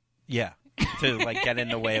 Yeah. To, get in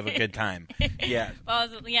the way of a good time. Yeah. Well,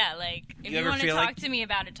 if you want to talk to me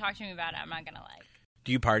about it, talk to me about it. I'm not going to,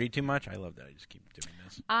 Do you party too much? I love that. I just keep doing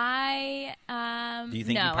this. Do you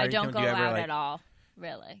think no, I don't go out at all.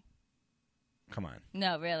 Really. Come on.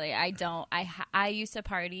 No, really, I don't. I used to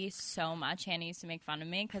party so much. Hannah used to make fun of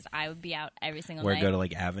me because I would be out every single night. Where go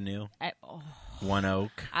to Avenue? One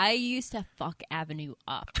Oak? I used to fuck Avenue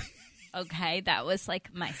up. Okay, that was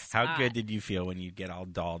my spot. How good did you feel when you get all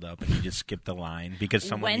dolled up and you just skip the line because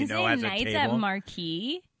someone Wednesday has a table? Wednesday nights at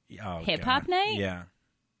Marquee, hip hop night? Yeah.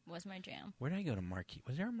 Was my jam. Where did I go to Marquee?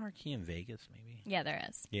 Was there a Marquee in Vegas, maybe? Yeah, there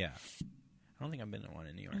is. Yeah. I don't think I've been to one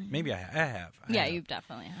in New York. Maybe I have. You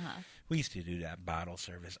definitely have. We used to do that bottle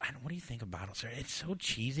service. What do you think of bottle service? It's so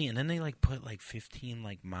cheesy. And then they put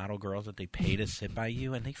 15 model girls that they pay to sit by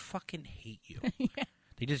you, and they fucking hate you. Yeah.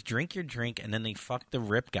 They just drink your drink, and then they fuck the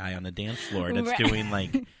rip guy on the dance floor that's doing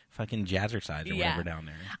fucking jazzercise or whatever down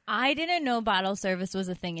there. I didn't know bottle service was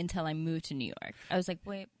a thing until I moved to New York. I was like,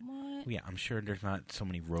 wait, what? Yeah, I'm sure there's not so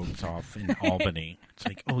many roads off in Albany. It's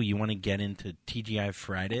like, oh, you want to get into TGI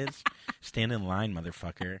Fridays? Stand in line,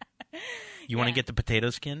 motherfucker. You want to get the potato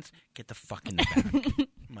skins? Get the fuck in the back,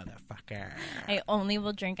 motherfucker. I only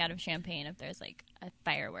will drink out of champagne if there's like a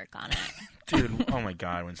firework on it. Dude, oh my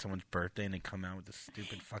God, when someone's birthday and they come out with the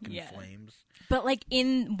stupid fucking flames. But like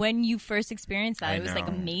when you first experienced that, it was like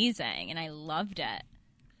amazing and I loved it.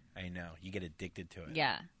 I know. You get addicted to it.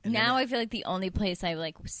 Yeah. And now I feel like the only place I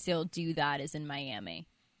like still do that is in Miami.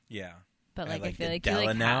 Yeah. But like I feel like Della you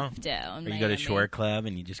like now, have to. Or you go to Shore Club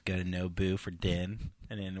and you just go to Nobu for din.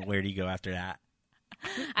 And then where do you go after that?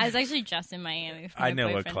 I was actually just in Miami for my I know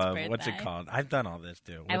what boyfriend's club. birthday. What's it called? I've done all this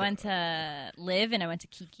too. I went to Live and I went to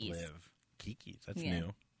Kiki's. Live. Kiki's. That's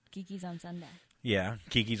new. Kiki's on Sunday. Yeah,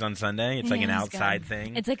 Kiki's on Sunday. It's like an outside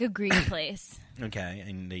thing. It's like a Greek place. Okay,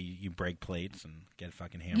 and you break plates and get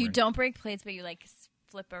fucking hammered. You don't break plates, but you like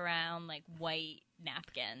flip around like white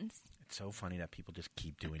napkins. It's so funny that people just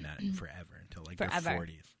keep doing that forever until like their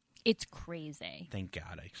 40s. It's crazy. Thank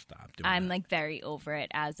God I stopped doing that. I'm like very over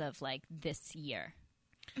it as of like this year.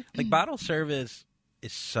 Like bottle service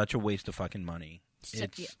is such a waste of fucking money.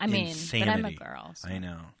 It's insanity. But I'm a girl. So I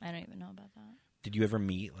know. I don't even know about that. Did you ever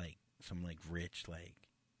meet like some like rich like?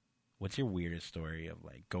 What's your weirdest story of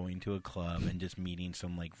like going to a club and just meeting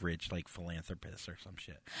some like rich like philanthropist or some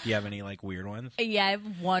shit? Do you have any like weird ones? Yeah, I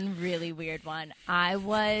have one really weird one. It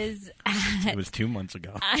was 2 months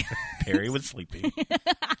ago. Perry was sleeping.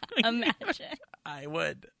 Imagine. I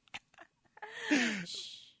would.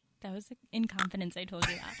 That was in confidence. I told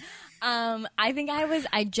you that. I think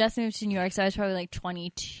I just moved to New York, so I was probably like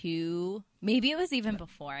 22. Maybe it was even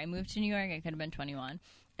before I moved to New York. I could have been 21.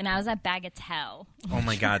 And I was at Bagatelle. Oh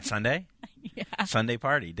my God, Sunday? Yeah. Sunday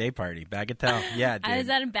party, day party, Bagatelle. Yeah, dude. I was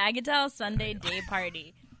at a Bagatelle Sunday day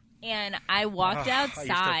party. And I walked outside.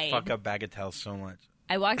 I used to fuck up Bagatelle so much.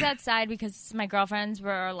 I walked outside because my girlfriends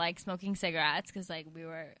were like smoking cigarettes because like we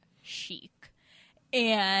were chic.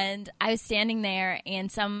 And I was standing there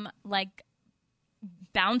and some like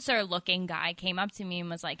bouncer looking guy came up to me and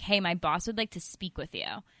was like, hey, my boss would like to speak with you.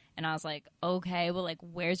 And I was like, okay, well, like,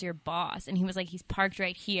 where's your boss? And he was like, he's parked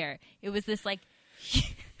right here. It was this like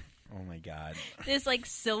oh my God. This like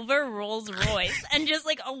silver Rolls Royce and just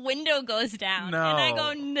like a window goes down. No. And I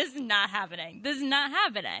go, this is not happening. This is not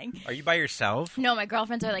happening. Are you by yourself? No, my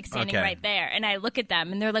girlfriends are like standing right there. And I look at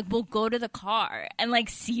them and they're like, we'll go to the car and like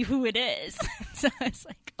see who it is. So I was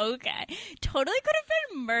like, okay. Totally could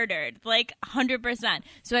have been murdered. Like 100%.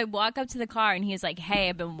 So I walk up to the car and he's like, hey,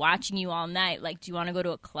 I've been watching you all night. Like, do you want to go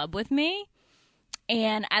to a club with me?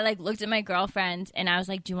 And I, like, looked at my girlfriend, and I was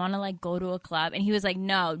like, do you want to, like, go to a club? And he was like,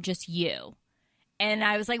 no, just you. And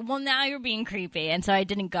I was like, well, now you're being creepy. And so I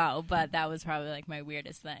didn't go, but that was probably, like, my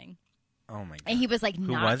weirdest thing. Oh, my God. And he was, like,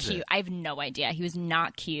 not cute. It? I have no idea. He was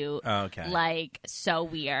not cute. Oh, okay. Like, so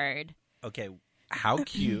weird. Okay, how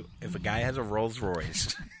cute, if a guy has a Rolls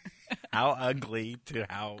Royce, how ugly to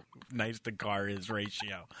how nice the car is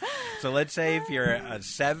ratio. So let's say if you're a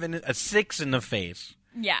 6 in the face.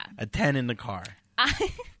 Yeah. A 10 in the car.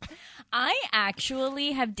 I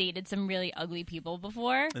actually have dated some really ugly people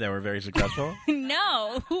before. That were very successful?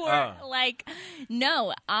 No. Who are like,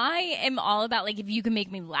 no. I am all about, like, if you can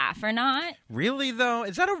make me laugh or not. Really, though?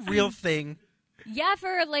 Is that a real thing? Yeah,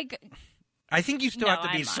 for, like... I think you still have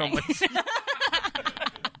to be someone...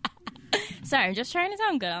 Sorry, I'm just trying to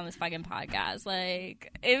sound good on this fucking podcast.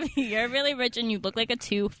 Like, if you're really rich and you look like a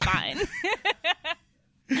 2, fine.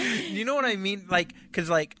 You know what I mean? Like,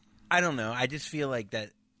 because, like... I don't know. I just feel like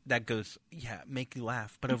that goes, yeah, make you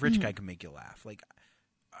laugh. But a rich guy can make you laugh. Like,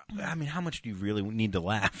 I mean, how much do you really need to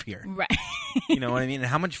laugh here? Right. You know what I mean? And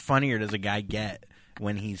how much funnier does a guy get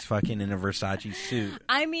when he's fucking in a Versace suit?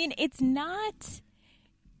 I mean, it's not...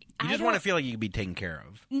 You just want to feel like you can be taken care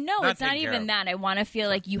of. No, it's not even that. I want to feel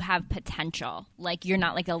like you have potential. Like, you're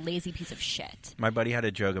not like a lazy piece of shit. My buddy had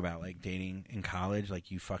a joke about, like, dating in college.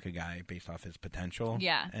 Like, you fuck a guy based off his potential.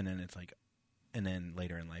 Yeah. And then it's like... And then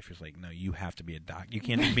later in life, you're like, no, you have to be a doc. You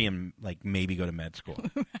can't just be in, like, maybe go to med school.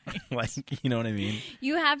 Right. Like, you know what I mean?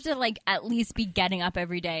 You have to, like, at least be getting up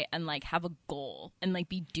every day and, like, have a goal and, like,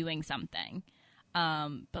 be doing something.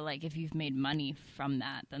 But, like, if you've made money from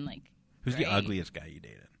that, then, like, who's the ugliest guy you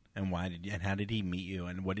dated? And why did you? And how did he meet you?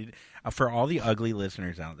 And what did? For all the ugly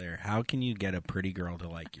listeners out there, how can you get a pretty girl to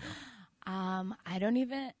like you? I don't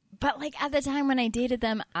even. But, like, at the time when I dated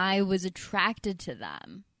them, I was attracted to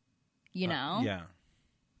them. You know? Yeah.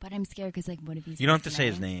 But I'm scared because, like, what if he's... You don't have to say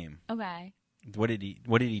his name. Okay. What did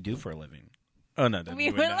he do for a living? Oh, no. Then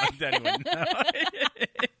he wouldn't know.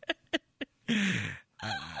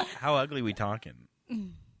 How ugly we talking?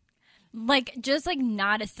 Like, just, like,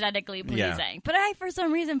 not aesthetically pleasing. Yeah. But I, for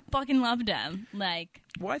some reason, fucking loved him. Like...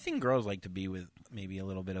 Well, I think girls like to be with maybe a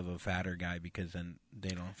little bit of a fatter guy because then they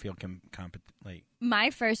don't feel competent. Like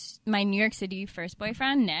my New York City first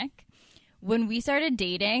boyfriend, Nick, when we started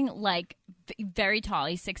dating, like, very tall.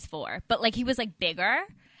 He's 6'4", but, like, he was, like, bigger.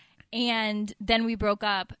 And then we broke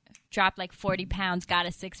up, dropped, like, 40 pounds, got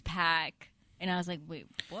a six-pack. And I was like, wait,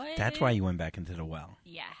 what? That's why you went back into the well.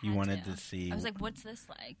 Yeah, you wanted to see. I was like, what's this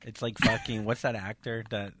like? It's like fucking. What's that actor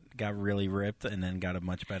that got really ripped and then got a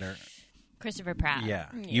much better? Christopher Pratt. Yeah.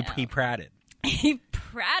 He pratted. He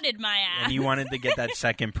pratted my ass. And you wanted to get that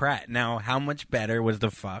second prat. Now, how much better was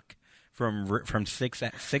the fuck from six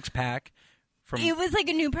pack? It was like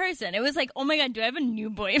a new person. It was like, oh my god, do I have a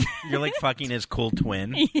new boyfriend? You're like fucking his cool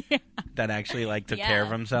twin that actually like took care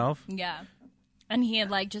of himself. Yeah. And he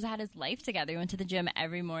had, like, just had his life together. He went to the gym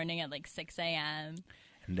every morning at, like, 6 a.m.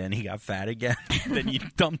 And then he got fat again. Then you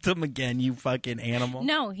dumped him again, you fucking animal.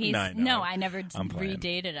 No, I never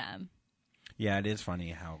redated him. Yeah, it is funny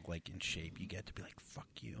how, like, in shape you get to be like, fuck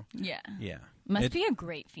you. Yeah. Yeah. Must be a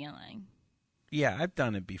great feeling. Yeah, I've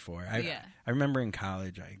done it before. I remember in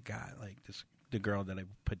college I got, like, the girl that I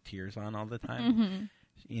put tears on all the time. Mm-hmm.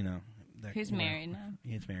 You know. Who's married now?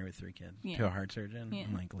 He's married with 3 kids. To a heart surgeon.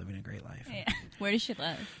 And, like, living a great life. Yeah. Where does she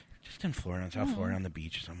live? Just in Florida, in South Florida, on the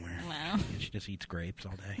beach somewhere. Wow. She just eats grapes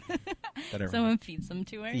all day. Someone feeds them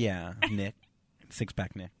to her? Yeah. Nick.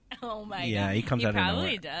 Six-pack Nick. Oh, my God. Yeah, he comes out of nowhere. He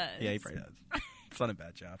probably does. Yeah, he probably does. It's not a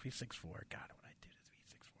bad job. He's 6'4". God, what I did is be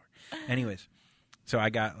 6'4". Anyways, so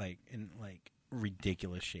I got, like, in, like,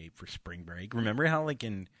 ridiculous shape for spring break. Remember how, like,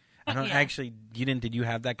 I don't actually. Did you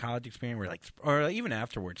have that college experience where, like, or even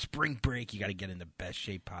afterwards, spring break, you got to get in the best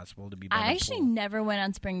shape possible to be. I actually never went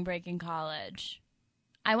on spring break in college.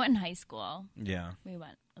 I went in high school. Yeah, we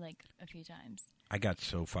went like a few times. I got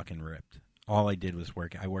so fucking ripped. All I did was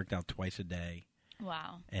work. I worked out twice a day.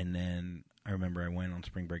 Wow. And then I remember I went on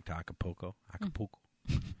spring break to Acapulco.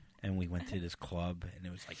 And we went to this club, and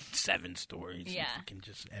it was like 7 stories. Yeah. And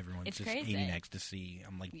just everyone's it's just crazy. eating ecstasy.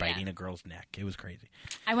 I'm like biting a girl's neck. It was crazy.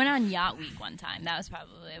 I went on Yacht Week one time. That was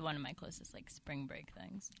probably one of my closest like spring break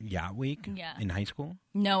things. Yacht Week? Yeah. In high school?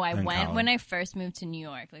 No, I went college? when I first moved to New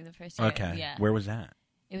York, like the first year. Okay. Yeah. Where was that?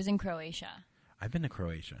 It was in Croatia. I've been to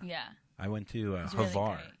Croatia. Yeah. I went to really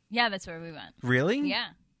Hvar. great. Yeah, that's where we went. Really? Yeah.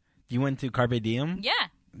 You went to Carpe Diem? Yeah.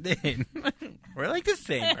 Dude, we're like the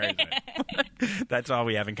same person. That's all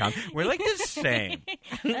we have in common. We're like the same.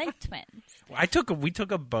 We're like twins. We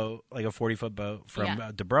took a boat, like a 40-foot boat from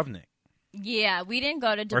Dubrovnik. Yeah, we didn't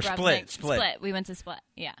go to Dubrovnik. Or Split. We went to Split.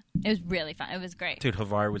 Yeah. It was really fun. It was great. Dude,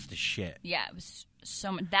 Hvar was the shit. Yeah, it was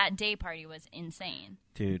so much. That day party was insane.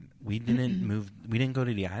 Dude, we didn't move. We didn't go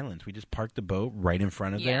to the islands. We just parked the boat right in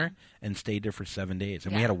front of there and stayed there for 7 days.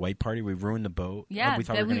 And we had a white party. We ruined the boat. Yeah, we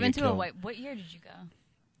thought we went to killed. a white. What year did you go?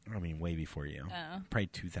 I mean, way before you. Oh. Probably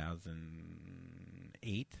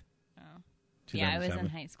 2008. Oh. Yeah, I was in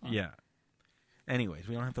high school. Yeah. Anyways,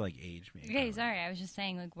 we don't have to, like, age me. Okay, sorry. I was just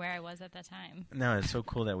saying, like, where I was at that time. No, it's so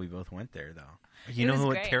cool that we both went there, though. You It know was who?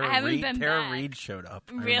 great. Tara Reid showed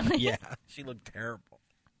up. Really? Yeah. She looked terrible.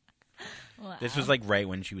 Wow. This was, like, right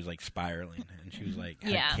when she was, like, spiraling. And she was, like,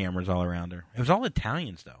 had Yeah. cameras all around her. It was all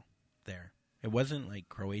Italians, though, there. It wasn't, like,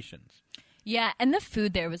 Croatians. Yeah, and the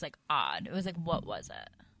food there was, like, odd. It was like, what was it?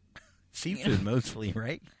 Seafood, mostly,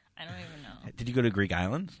 right? I don't even know. Did you go to Greek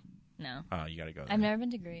islands? No. Oh, you got to go there. I've never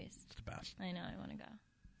been to Greece. It's the best. I know. I want to go.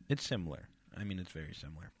 It's similar. I mean, it's very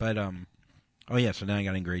similar. But, oh, yeah, so then I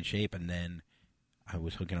got in great shape, and then I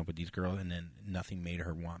was hooking up with these girls, and then nothing made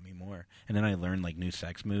her want me more. And then I learned, like, new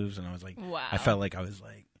sex moves, and I was like, wow. I felt like I was,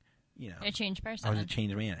 like, you know. A changed person. I was a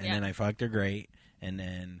changed man. And then I fucked her great, and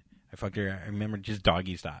then I fucked her, I remember, just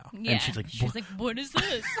doggy style. Yeah. And she's like, what is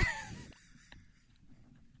this?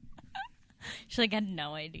 She, like, had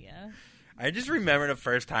no idea. I just remember the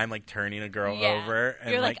first time, like, turning a girl over.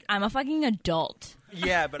 And, you're like, I'm a fucking adult.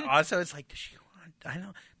 Yeah, but also it's like, does she want, I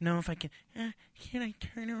don't know if I can I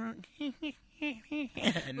turn her on?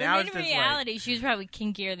 And now it's in just reality, she was probably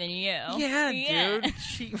kinkier than you. Yeah, dude.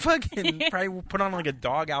 She fucking probably put on, like, a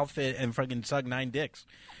dog outfit and fucking sucked 9 dicks.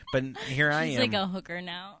 But here I am. She's like a hooker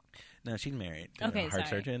now. No, she's married. Okay, heart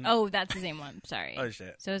sorry. surgeon. Oh, that's the same one. Sorry. Oh,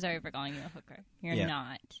 shit. So sorry for calling you a hooker. You're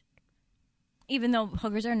not. Even though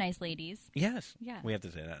hookers are nice ladies. Yes. Yeah. We have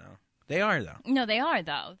to say that now. They are, though. No, they are,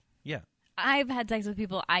 though. Yeah. I've had sex with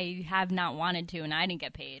people I have not wanted to, and I didn't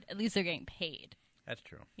get paid. At least they're getting paid. That's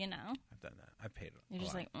true. You know? I've done that. I've paid You're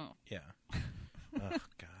just like, oh. Yeah. Oh, God.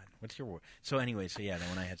 What's your word? So, anyway, then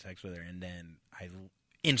when I had sex with her, and then I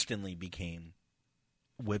instantly became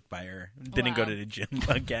whipped by her. Didn't go Wow. to the gym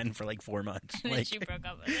again for like 4 months. And then Like, she broke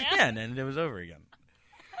up with you. yeah, and then it was over again.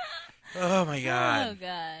 Oh my god. Oh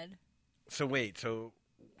god. So wait, so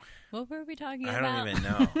What were we talking I about? don't even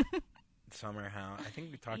know. Summer house. I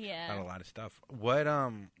think we talked Yeah. about a lot of stuff. What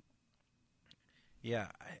yeah,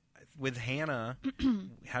 with Hannah,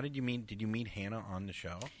 how did you meet? Did you meet Hannah on the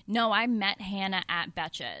show? No, I met Hannah at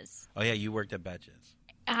Betches. Oh yeah, you worked at Betches.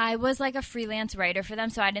 I was like a freelance writer for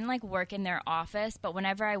them, so I didn't like work in their office. But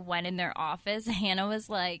whenever I went in their office, Hannah was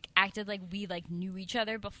like acted like we like knew each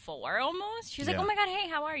other before almost. She was like, Yeah. "Oh my god, hey,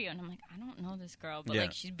 how are you?" And I'm like, "I don't know this girl, but Yeah.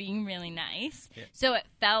 like she's being really nice." Yeah. So it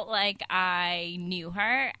felt like I knew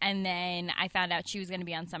her, and then I found out she was going to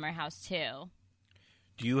be on Summer House too.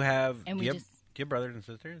 Do you have? And do we you just- have brothers and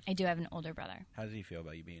sisters? I do have an older brother. How does he feel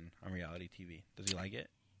about you being on reality TV? Does he like it?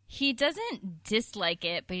 He doesn't dislike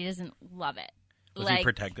it, but he doesn't love it. Was like, he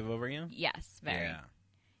protective over you? yes, very. Yeah.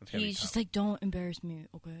 That's gotta be He's tough. just like, don't embarrass me,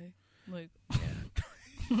 okay? Like,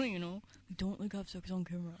 you know, don't like have sex on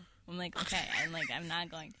camera. I'm like, okay, I'm not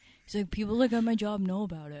going. He's like, people like at my job know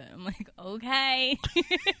about it. I'm like, okay.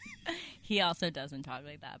 He also doesn't talk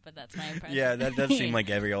like that, but that's my impression. Yeah, that does seem like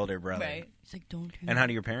every older brother. Right. He's like, don't. And how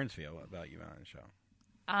do your parents feel about you on the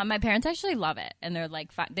show? My parents actually love it, and they're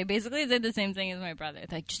like, they basically did the same thing as my brother.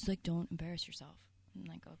 They're like, just like, don't embarrass yourself. I'm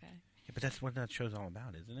like, okay. Yeah, but that's what that show's all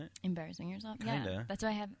about, isn't it? Embarrassing yourself? Kinda. Yeah. That's why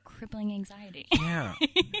I have crippling anxiety. Yeah.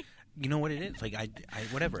 You know what it is? Like, I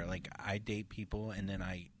whatever. Like, I date people, and then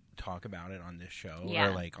I talk about it on this show Yeah.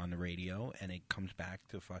 or, like, on the radio, and it comes back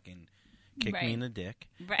to fucking kick Right. me in the dick.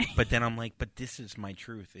 Right. But then I'm like, but this is my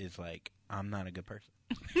truth, is, like, I'm not a good person.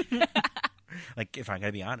 Like, if I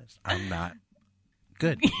gotta be honest, I'm not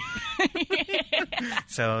good.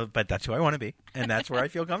 So, but that's who I want to be, and that's where I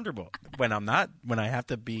feel comfortable. When I have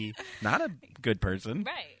to be not a good person,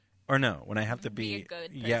 Right. or no, when I have to Be be, a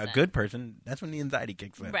good yeah, a person. good person, that's when the anxiety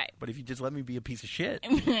kicks in. Right. But if you just let me be a piece of shit,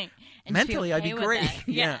 And mentally, be I'd be okay with great. that.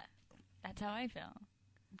 Yeah. That's how I feel.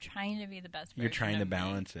 I'm trying to be the best person. You're trying to of me.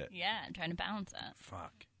 balance it. Yeah, I'm trying to balance it.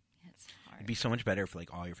 Fuck. It's hard. It'd be so much better if,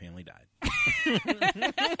 like, all your family died.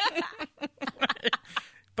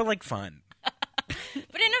 But, like, fun.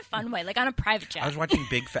 But in a fun way, like on a private jet. I was watching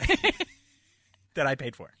Big Fat that I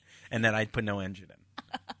paid for, and that I put no engine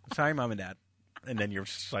in. Sorry, Mom and Dad. And then you're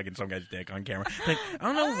sucking some guy's dick on camera. Like, I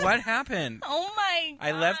don't know what happened. Oh my god.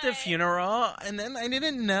 I left a funeral, and then I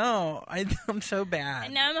didn't know. I'm so bad.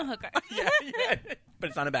 And now I'm a hooker. yeah. But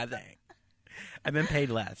it's not a bad thing. I've been paid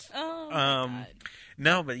less. Oh my god.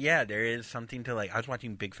 No, but yeah, there is something to, like, I was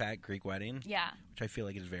watching Big Fat Greek Wedding, Yeah. which I feel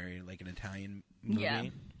like is very, like, an Italian movie. Yeah.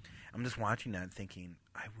 I'm just watching that thinking,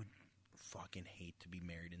 I would fucking hate to be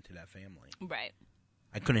married into that family. Right.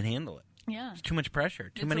 I couldn't handle it. Yeah. It's too much pressure.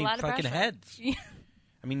 Too It's many a lot of fucking pressure. heads.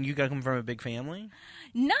 I mean, you come from a big family?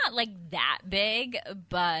 Not like that big,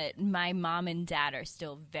 but my mom and dad are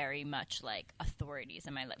still very much like authorities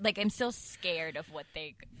in my life. Like, I'm still scared of what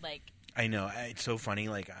they like. I know. It's so funny.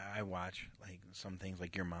 Like, I watch, like, some things,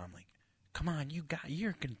 like, your mom, like, come on,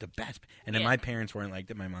 you're the best. And then Yeah. my parents weren't like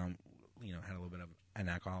that. My mom, you know, had a little bit of an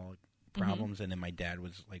alcoholic problems, and then my dad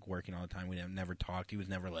was, like, working all the time. We never talked. He was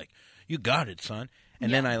never like, you got it, son.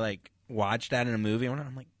 And then I, like, watched that in a movie, and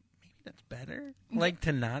I'm like, maybe that's better? Like,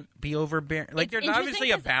 to not be overbearing. Like, It's there's interesting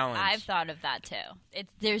obviously a 'cause balance. I've thought of that too.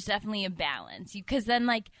 There's definitely a balance because then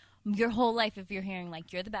like your whole life, if you're hearing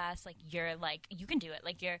like you're the best, like you're like you can do it,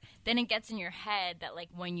 like then it gets in your head that like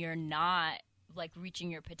when you're not like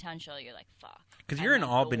reaching your potential, you're like fuck. Because I'm, you're in like,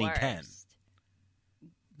 the Albany 10. worst.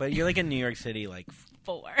 But you're, like, in New York City, like,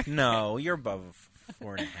 4. no, you're above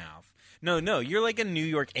 4.5. No, you're, like, in New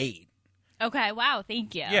York 8. Okay, wow,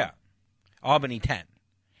 thank you. Yeah. Albany 10.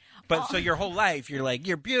 But Oh. so your whole life, you're like,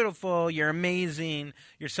 you're beautiful, you're amazing,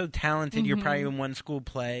 you're so talented. You're probably in one school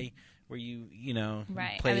play where you know,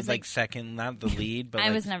 Right. I played was, like like- second, not the lead, but I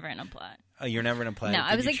like, was never in a plot. oh, you're never in a play. No, Did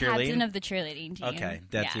I was you like cheerlead? captain of the cheerleading team. Okay,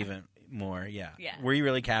 that's Yeah. even more. Yeah. Yeah. Were you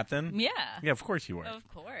really captain? Yeah. Yeah, of course you were. Of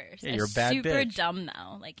course. Yeah, I you're a was bad super bitch. dumb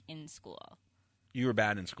though, like in school. You were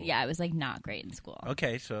bad in school. Yeah, I was like not great in school.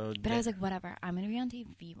 Okay, so But I was like, whatever, I'm going to be on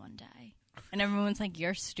TV one day. And everyone's like,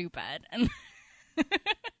 you're stupid. And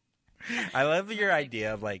I love your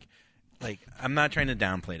idea of like I'm not trying to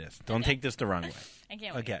downplay this. Don't take this the wrong way. I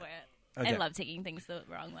can't wait Okay. for it. Okay. I love taking things the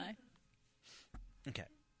wrong way. Okay.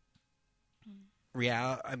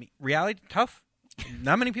 Reality tough.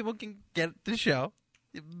 Not many people can get the show.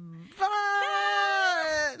 But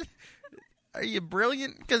are you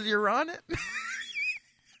brilliant because you're on it?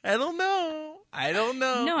 I don't know.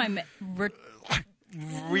 No, I'm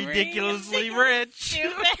Ridiculously rich.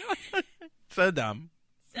 Stupid. So dumb.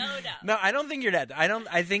 So dumb. No, I don't think you're that.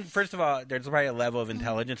 I think first of all, there's probably a level of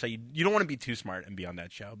intelligence that you don't want to be too smart and be on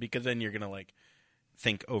that show because then you're gonna like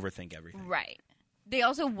overthink everything. Right. They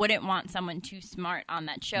also wouldn't want someone too smart on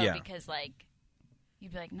that show Yeah. because like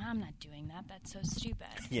you'd be like, no, I'm not doing that. That's so stupid.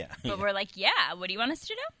 Yeah. But we're like, yeah. What do you want us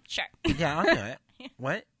to do? Sure. Yeah, I'll do it.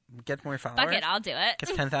 What? Get more followers? Fuck it, I'll do it.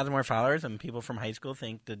 Gets 10,000 more followers, and people from high school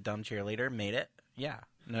think the dumb cheerleader made it. Yeah,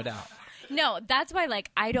 no doubt. No, that's why,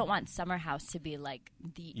 like, I don't want Summer House to be, like,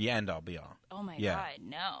 the... Yeah, end all be all. Oh, my Yeah. God,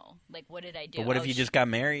 no. Like, what did I do? But what if you just got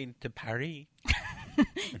married to Paris?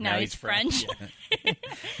 now he's French. Yeah.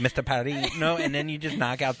 Mr. Paris. No, and then you just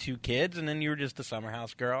knock out 2 kids, and then you were just the Summer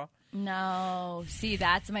House girl. No. See,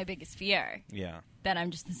 that's my biggest fear. Yeah. That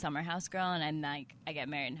I'm just the Summer House girl, and I'm, like, I get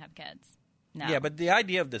married and have kids. No. Yeah, but the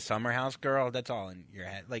idea of the Summer House girl, that's all in your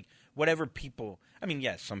head. Like, whatever people... I mean,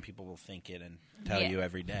 yes, some people will think it and tell you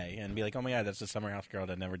every day and be like, oh, my God, that's the Summer House girl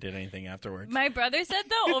that never did anything afterwards. My brother said,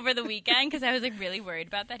 though, over the weekend, because I was, like, really worried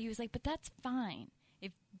about that, he was like, but that's fine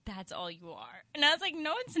if that's all you are. And I was like,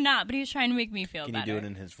 no, it's not. But he was trying to make me feel better. Can you do it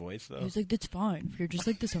in his voice, though? He was like, that's fine. If you're just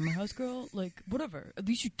like the Summer House girl, like, whatever. At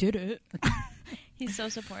least you did it. He's so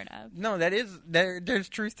supportive. No, that is there's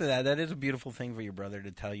truth to that. That is a beautiful thing for your brother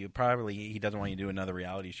to tell you. Probably he doesn't want you to do another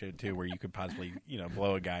reality show too, where you could possibly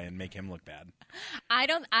blow a guy and make him look bad.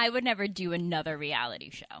 I would never do another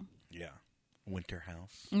reality show. Yeah, Winter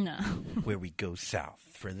House. No. Where we go south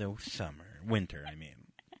for the summer, winter. I mean,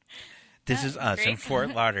 this is us in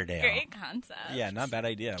Fort Lauderdale. Great concept. Yeah, not bad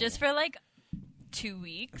idea. Just for like 2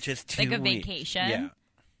 weeks. Just 2 weeks. Like a vacation. Yeah.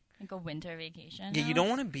 Like a winter vacation. Yeah, you don't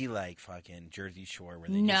want to be like fucking Jersey Shore where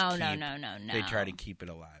they No. They try to keep it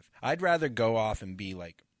alive. I'd rather go off and be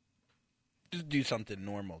like, just do something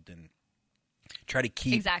normal than try to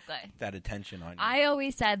keep that attention on you. I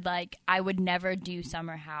always said like I would never do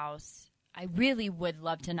Summer House. I really would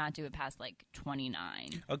love to not do it past like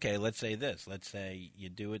 29. Okay, let's say this. Let's say you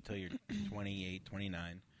do it till you're 28,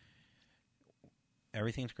 29.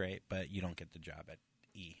 Everything's great, but you don't get the job at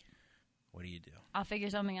E. What do you do? I'll figure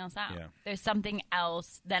something else out. Yeah. There's something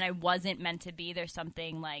else that I wasn't meant to be. There's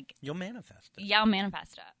something like... You'll manifest it. Yeah, I'll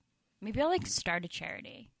manifest it. Maybe I'll like start a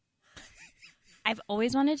charity. I've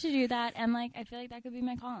always wanted to do that, and like I feel like that could be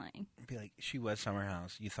my calling. Be like, she was Summer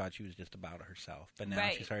House. You thought she was just about herself, but now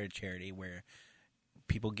she started a charity where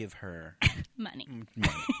people give her money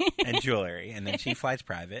and jewelry, and then she flies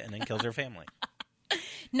private and then kills her family.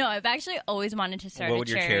 No, I've actually always wanted to start a charity. What would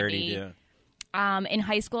your charity do? In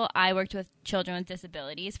high school, I worked with children with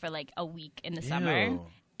disabilities for like a week in the summer.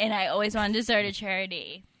 And I always wanted to start a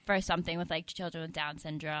charity for something with like children with Down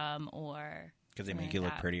syndrome or... Because they make you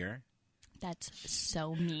look prettier? That's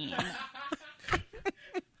so mean.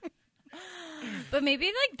 But maybe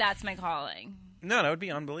like that's my calling. No, that would be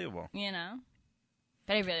unbelievable. You know?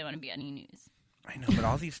 But I really want to be on E-News. I know, but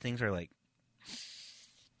all these things are like...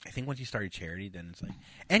 I think once you start a charity, then it's like...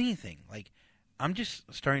 Anything. Like, I'm just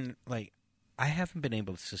starting... Like... I haven't been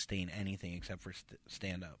able to sustain anything except for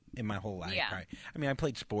stand-up in my whole life. Yeah. Right? I mean, I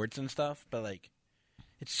played sports and stuff, but like,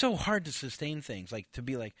 it's so hard to sustain things. Like to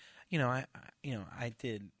be like, I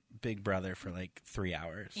did Big Brother for like 3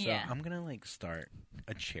 hours, so I'm gonna like start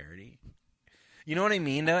a charity. You know what I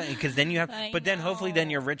mean? Because then you have, hopefully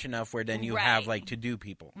then you're rich enough where then you have like to do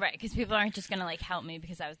people. Right? Because people aren't just gonna like help me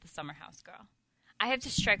because I was the Summer House girl. I have to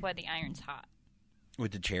strike while the iron's hot.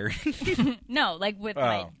 With the charity? No, like with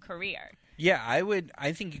my career. Yeah,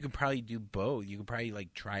 I think you could probably do both. You could probably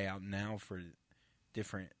like try out now for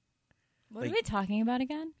different. What are we talking about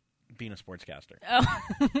again? Being a sportscaster. Oh.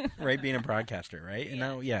 Right, being a broadcaster, right? And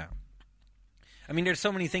now, I mean, there's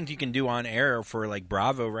so many things you can do on air for like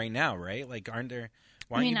Bravo right now, right? Like, aren't there?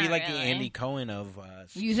 Why don't you be like the Andy Cohen of?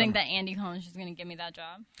 You think that Andy Cohen's just going to give me that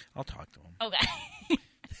job? I'll talk to him. Okay.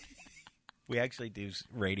 We actually do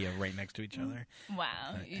radio right next to each other.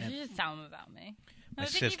 Wow, you should just tell him about me. My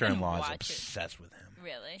sister-in-law is obsessed with him.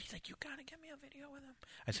 Really? She's like, you gotta get me a video with him.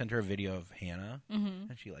 I sent her a video of Hannah,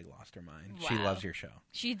 and she like lost her mind. Wow. She loves your show.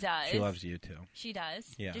 She does. She loves you too. She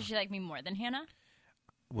does. Yeah. Does she like me more than Hannah?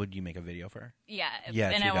 Would you make a video for her? Yeah. Yeah,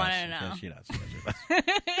 and I want to know. Yeah, she does.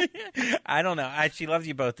 I don't know. She loves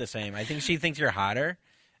you both the same. I think she thinks you're hotter.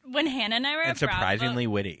 When Hannah and I were and surprisingly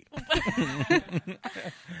witty.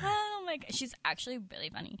 Oh my god, she's actually really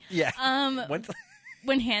funny. Yeah.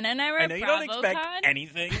 When Hannah and I were I at know you BravoCon, don't expect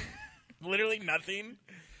anything. Literally nothing.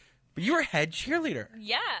 But you were head cheerleader.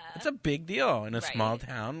 Yeah. It's a big deal in a small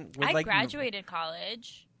town. With I graduated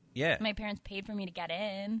college. Yeah. My parents paid for me to get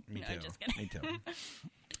in. Me too. Just kidding. Me too.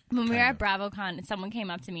 When we were at BravoCon, someone came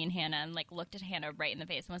up to me and Hannah and like looked at Hannah right in the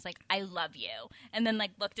face and was like, "I love you," and then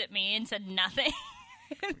like looked at me and said nothing.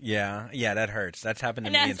 Yeah, that hurts. That's happened to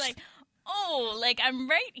and me. I was like, oh, like I'm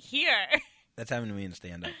right here. That's happened to me in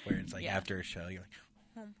stand-up, where it's like after a show, you're like,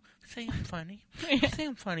 oh, say I'm funny. Say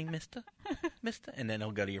I'm funny, mister. And then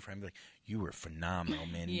he'll go to your friend and be like, you were phenomenal,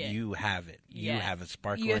 man. Yeah. You have it. You have a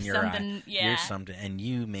sparkle You in have your eye. something, yeah. You're something. And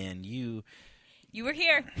you, man, you were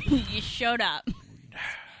here. You showed up.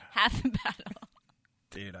 Half the battle.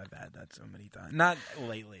 Dude, I've had that so many times. Not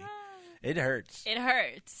lately. It hurts. It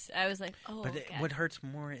hurts. I was like, oh, But okay. what hurts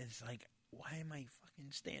more is like, why am I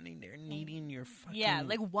fucking standing there needing your fucking... Yeah,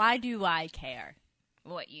 like, why do I care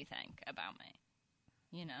what you think about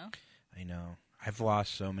me? You know? I know. I've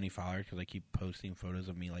lost so many followers because I keep posting photos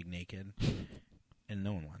of me, like, naked. And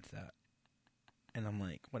no one wants that. And I'm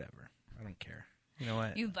like, whatever. I don't care. You know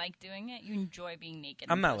what? You like doing it? You enjoy being naked?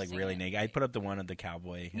 I'm and not, like, posting really it? naked. I put up the one of the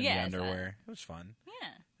cowboy in the underwear. It was fun. Yeah.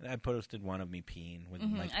 And I posted one of me peeing with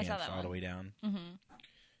my I saw pants that all the one. way down. Mm-hmm.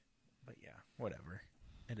 But, yeah, whatever.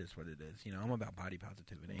 It is what it is. You know, I'm about body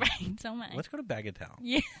positivity. Right, so much. Let's go to Bagatelle.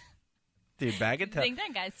 Yeah. Dude, I Bagatelle. think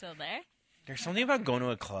that guy's still there. There's something about going to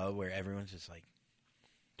a club where everyone's just like,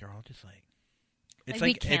 they're all just like, it's Like, we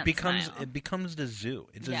like, can't it smile. becomes the zoo.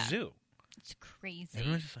 It's a zoo. It's crazy.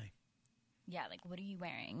 Everyone's just like, Yeah, like, what are you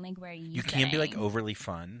wearing? Like, where are you you can't be like sitting? overly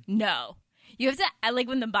fun. No. You have to, like,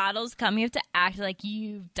 when the bottles come, you have to act like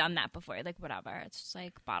you've done that before. Like, whatever. It's just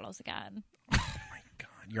like bottles again. Oh my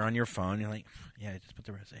God. You're on your phone. You're like, yeah, just put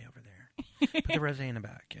the rosé over there. Put the rosé in the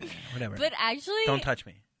back. Yeah, whatever. But actually, Don't touch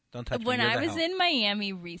me. Don't touch me. when You're I the was hell. in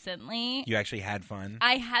Miami recently, You actually had fun.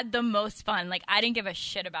 I had the most fun. Like, I didn't give a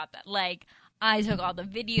shit about that. Like, I took all the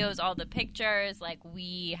videos, all the pictures. Like,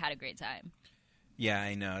 we had a great time. Yeah,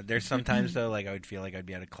 I know. There's sometimes, though, like, I would feel like I'd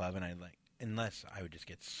be at a club and I'd like, unless I would just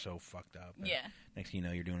get so fucked up. And Yeah. next thing you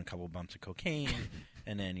know, you're doing a couple bumps of cocaine,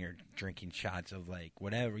 and then you're drinking shots of, like,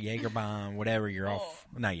 whatever, Jaeger bomb, whatever. You're off.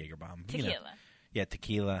 Not Jaeger bomb. Tequila. You know. Yeah,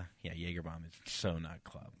 tequila. Yeah, Jaeger bomb is so not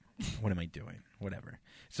club. What am I doing? Whatever.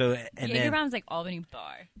 So, and Jaeger then, Bomb's like Albany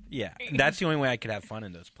Bar. yeah, that's the only way I could have fun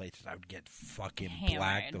in those places. I would get fucking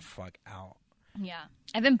blacked Hammered. the fuck out. Yeah.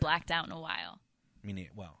 I've been blacked out in a while. I mean,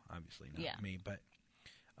 well, obviously not Yeah. me, but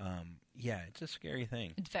yeah, it's a scary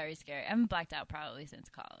thing. It's very scary. I haven't blacked out probably since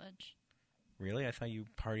college. Really? I thought you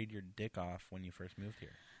partied your dick off when you first moved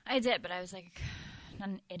here. I did, but I was like, not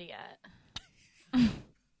an idiot.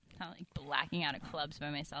 Not like blacking out at clubs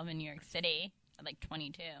by myself in New York City at like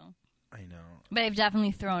 22. I know. But I've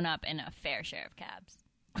definitely thrown up in a fair share of cabs.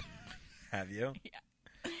 Have you?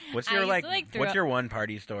 Yeah. What's I your used like? to, like, throw What's up- your one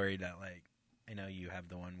party story that like? I know you have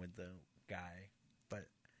the one with the guy, but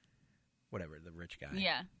whatever, the rich guy.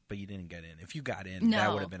 Yeah. But you didn't get in. If you got in, that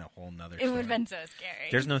No. would have been a whole nother. It would have been so scary.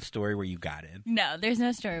 There's no story where you got in. No, there's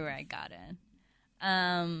no story where I got in.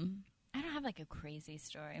 I don't have like a crazy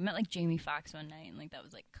story. I met like Jamie Foxx one night and like that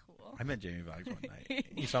was like cool. I met Jamie Foxx one night.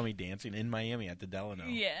 He saw me dancing in Miami at the Delano.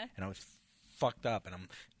 Yeah. And I was fucked up, and I'm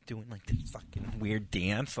doing like this fucking weird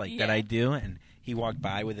dance like that Yeah. I do, and he walked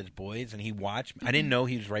by with his boys, and he watched me. I didn't know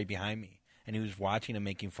he was right behind me, and he was watching and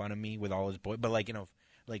making fun of me with all his boys. But like, you know,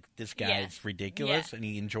 like this guy Yeah. is ridiculous, Yeah. and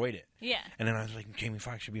he enjoyed it. Yeah. And then I was like, Jamie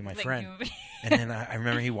Foxx should be my Like, friend. And then I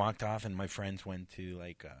remember he walked off, and my friends went to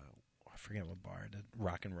like I forget what bar, the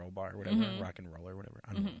rock and roll bar, or whatever, rock and roll or whatever.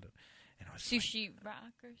 I don't know. And I was Sushi Rock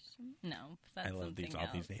or something? No, that's I love something these else.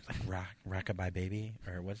 all these names like Rockabye Baby,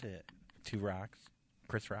 or was it Two Rocks,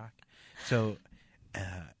 Chris Rock? So, and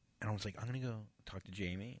I was like, I'm gonna go talk to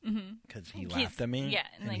Jamie because he laughed at me. Yeah,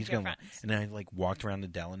 and like he's they're gonna. friends. And then I like walked around the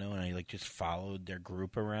Delano, and I like just followed their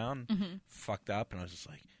group around, fucked up, and I was just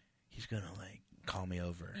like, he's gonna like call me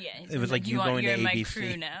over. Yeah, he's it was gonna like be you like, going you're to in my ABC.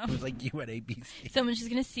 crew now. It was like you at ABC. Someone's just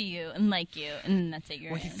gonna see you and like you, and then that's it.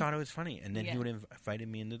 You're Well, he in. thought it was funny, and then Yeah. he would have invited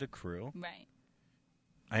me into the crew. Right.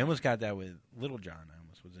 I almost got that with Little John. I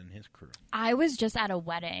almost was in his crew. I was just at a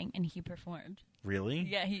wedding and he performed. Really?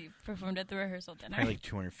 Yeah, he performed at the rehearsal dinner. Probably like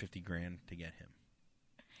 $250,000 to get him.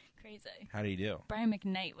 Crazy. How did he do? Brian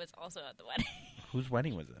McKnight was also at the wedding. Whose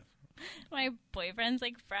wedding was this? My boyfriend's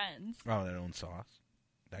like friends. Oh, that owns Sauce.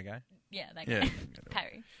 That guy? Yeah, that Yeah. guy.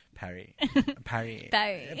 Perry. Parry. Parry.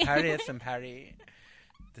 Perry. Paris and Parry.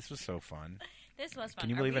 This was so fun. This was fun. Can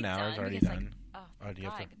you Are believe we an hour is done? already Because, done? Like, Oh, oh, do you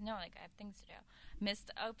have God. to- No, like I have things to do.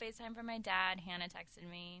 Missed FaceTime from my dad. Hannah texted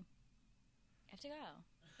me. I have to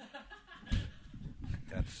go.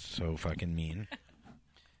 That's so fucking mean.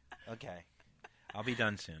 Okay. I'll be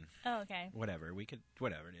done soon. Oh, okay. Whatever. We could,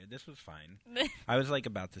 whatever, dude. This was fine. I was like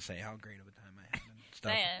about to say how great of a time I had and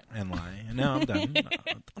stuff. Say it. And lie. No, I'm done.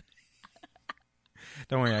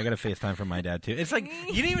 Don't worry, I got a FaceTime from my dad too. It's like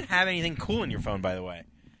you didn't even have anything cool in your phone, by the way.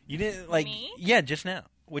 You didn't like Me? Yeah, just now.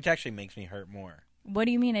 Which actually makes me hurt more. What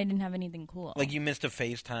do you mean I didn't have anything cool? Like you missed a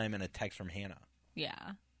FaceTime and a text from Hannah.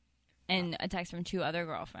 Yeah. And a text from two other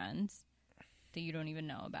girlfriends. that you don't even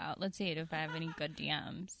know about. Let's see if I have any good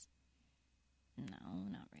DMs. No,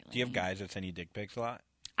 not really. Do you have guys that send you dick pics a lot?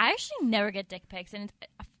 I actually never get dick pics, and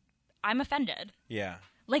I'm offended. Yeah.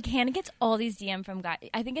 Like, Hannah gets all these DM from guys.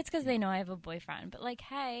 I think it's because they know I have a boyfriend. But, like,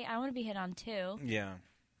 hey, I want to be hit on, too. Yeah.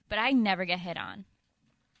 But I never get hit on.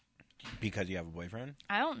 Because you have a boyfriend?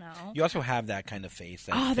 I don't know. You also have that kind of face.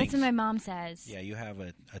 That That's what my mom says. Yeah, you have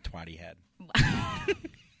a twatty head.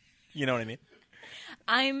 You know what I mean?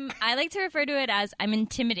 I like to refer to it as I'm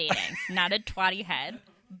intimidating, not a twatty head.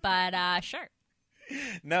 But, sure.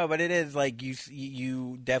 No, but it is like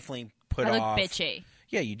you definitely put I look off. bitchy.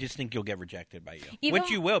 Yeah, you just think you'll get rejected by you, Even, which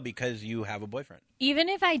you will because you have a boyfriend. Even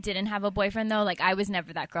if I didn't have a boyfriend, though, like I was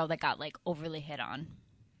never that girl that got like overly hit on.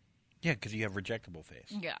 Yeah, because you have rejectable face.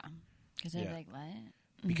 Yeah, because I'm like, what?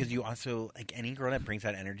 Because you also like any girl that brings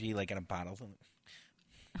that energy, like in a bottle,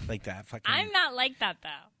 like that. Fucking. I'm not like that though.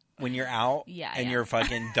 When you're out, and you're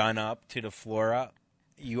fucking done up to the floor up.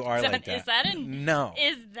 You are like that. Is that no?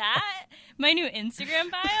 Is that my new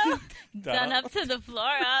Instagram bio? Done up to the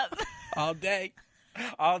floor up. All day,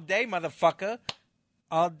 motherfucker.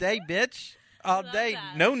 All day, bitch. All day.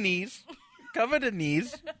 That. No knees. Cover the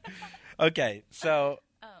knees. Okay, so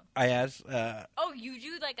I asked. You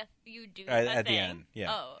do you do at thing? the end.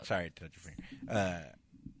 Yeah. Oh, okay. Sorry to touch your finger.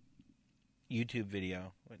 YouTube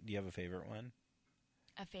video. Do you have a favorite one?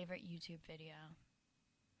 A favorite YouTube video?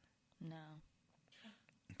 No.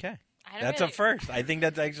 Okay. That's a first. I think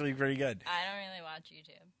that's actually pretty good. I don't really watch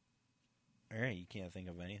YouTube. All right. You can't think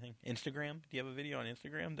of anything. Instagram? Do you have a video on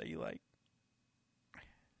Instagram that you like?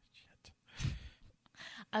 Shit.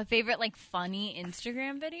 A favorite, like, funny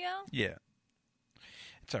Instagram video? Yeah.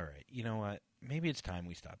 It's all right. You know what? Maybe it's time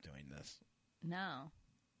we stop doing this. No.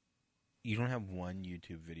 You don't have one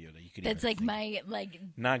YouTube video that you could that's even like my, like...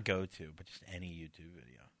 Not go to, but just any YouTube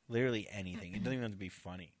video. Literally anything. It doesn't even have to be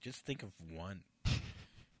funny. Just think of one.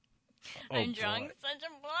 I'm drawing such a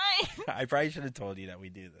blank. I probably should have told you that we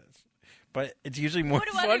do this. But it's usually more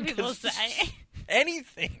fun. What do other people say?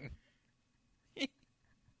 Anything.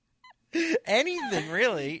 Anything,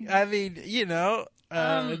 really. I mean, you know,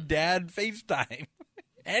 dad FaceTime.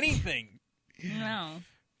 Anything. No.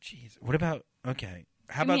 Jeez. What about, okay.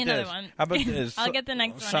 How Give about me another this? one. How about this? I'll get the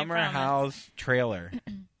next one, I Summer promise. House trailer.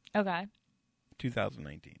 Okay.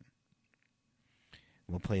 2019.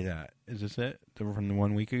 We'll play that. Is this it? From the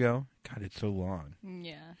 1 week ago? God, it's so long.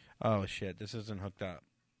 Yeah. Oh, shit. This isn't hooked up.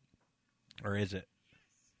 Or is it?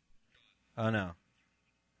 Oh, no.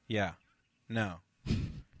 Yeah. No.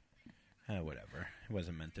 Whatever. It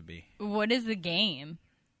wasn't meant to be. What is the game?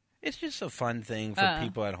 It's just a fun thing for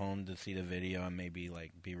people at home to see the video and maybe,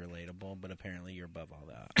 like, be relatable. But apparently you're above all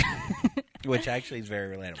that. Which actually is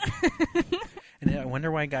very relatable. And I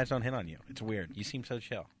wonder why guys don't hit on you. It's weird. You seem so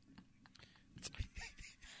chill.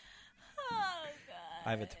 Oh,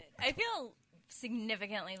 God. I feel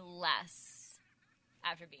significantly less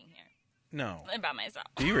after being here. No. About myself.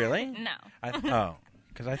 Do you really? No.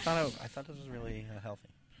 Because I thought this was really healthy.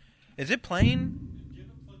 Is it playing?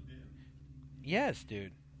 Yes,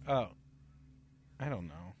 dude. Oh. I don't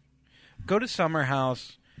know. Go to Summer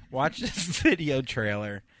House. Watch this video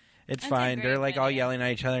trailer. It's fine. They're like all yelling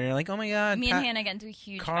at each other. They're like, "Oh my god!" Me and Hannah got into a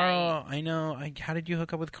huge Carl, fight. I know. How did you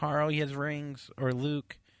hook up with Carl? He has rings, or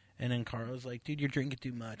Luke. And then Carl's like, "Dude, you're drinking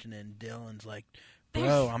too much." And then Dylan's like,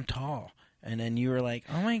 "Bro, I'm tall." And then you were like,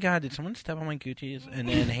 "Oh my god, did someone step on my Gucci's?" And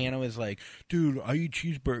then Hannah was like, "Dude, I eat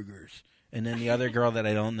cheeseburgers." And then the other girl that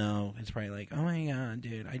I don't know is probably like, "Oh my god,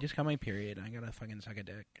 dude, I just got my period. I gotta fucking suck a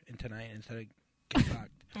dick and tonight instead of get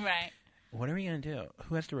fucked." Right. What are we gonna do?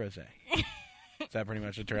 Who has the rosé? Is that pretty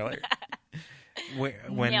much the trailer?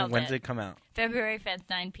 When's it come out? February 5th,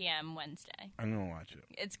 9 p.m. Wednesday. I'm going to watch it.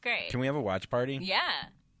 It's great. Can we have a watch party? Yeah.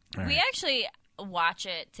 All we right. actually watch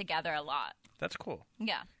it together a lot. That's cool.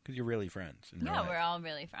 Yeah. Because you're really friends. Yeah, we're all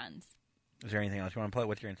really friends. Is there anything else you want to play?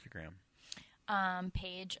 What's your Instagram?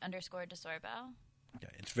 Paige _ DeSorbo.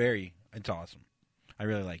 Okay. It's awesome. I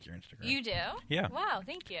really like your Instagram. You do? Yeah. Wow,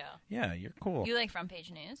 thank you. Yeah, you're cool. You like Front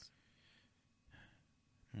Page News?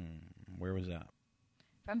 Where was that?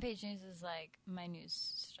 Front Page News is like my news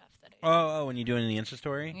stuff that I do. Oh, when you do it in the Insta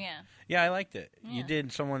story? Yeah. Yeah, I liked it. Yeah. You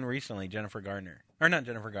did someone recently, Jennifer Gardner. Or not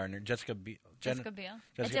Jennifer Gardner, Jessica Biel. Jessica Biel.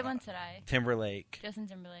 I did one today. Timberlake. Justin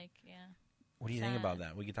Timberlake, yeah. What do you think about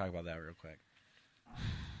that? We can talk about that real quick.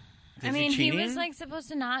 I mean, he was like supposed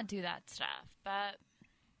to not do that stuff, but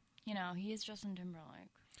you know, he is Justin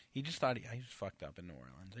Timberlake. He just thought he was fucked up in New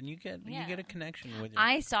Orleans, and you get a connection with him.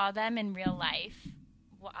 I saw them in real life,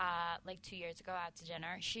 like 2 years ago out to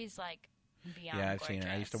dinner. She's like beyond. Yeah, I've gorgeous. seen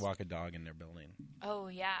her. I used to walk a dog in their building. Oh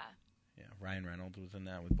yeah. Yeah, Ryan Reynolds was in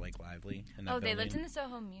that with Blake Lively. In that Oh, they building. lived in the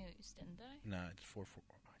Soho Mews, didn't they? No, it's 44.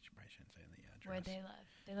 I probably shouldn't say the address. Where'd they live?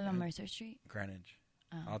 They live on Mercer Street? Greenwich.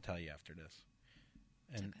 Oh. I'll tell you after this.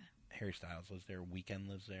 And okay. Harry Styles lives there. Weekend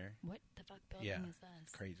lives there. What the fuck building is this?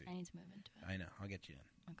 It's crazy. I need to move into it. I know. I'll get you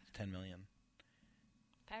in. Okay. It's $10 million.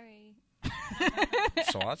 Perry.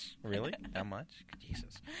 Sauce? Really? That much?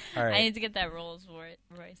 Jesus. All right. I need to get that Rolls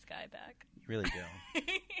Royce guy back. You really do.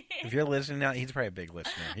 If you're listening now, he's probably a big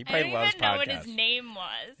listener. He I probably don't loves even know podcasts. what his name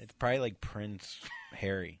was. It's probably like Prince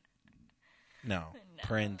Harry. No.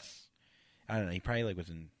 Prince. I don't know. He probably like was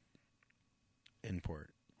in import.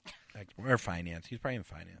 Or finance. He's probably in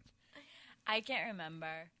finance. I can't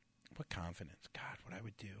remember. What confidence. God, what I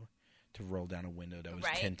would do to roll down a window that was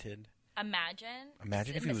Right? tinted. Imagine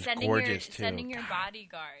if he was sending gorgeous, your, too. Sending your God.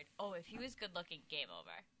 bodyguard. Oh, if he was good looking, game over.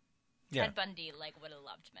 Yeah. Ted Bundy would have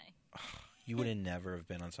loved me. You would have never have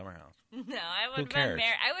been on Summer House. No, I would Who have cares? been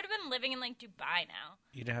married. I would have been living in Dubai now.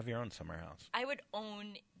 You'd have your own Summer House. I would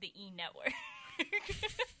own the E Network.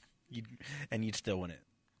 You'd still wouldn't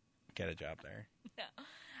get a job there. No.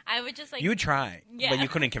 I would just You would try, Yeah. but you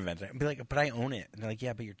couldn't convince them. Be like, but I own it. And they're like,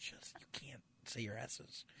 yeah, but you can't say your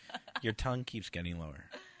S's. Your tongue keeps getting lower.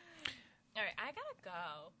 All right, I gotta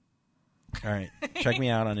go. All right. Check me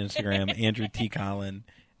out on Instagram, Andrew T. Collin.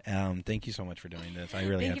 Thank you so much for doing this. I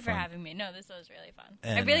really Thank had you for fun. having me. No, this was really fun.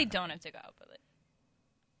 And, I really don't have to go, but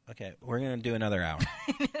Okay, we're going to do another hour.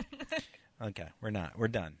 Okay, we're not. We're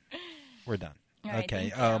done. We're done. All right, okay,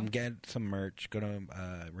 thank you. get some merch. Go to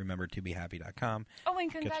remembertobehappy.com. Oh,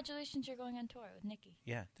 and congratulations, you're going on tour with Nikki.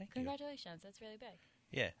 Yeah, thank you. Congratulations, that's really big.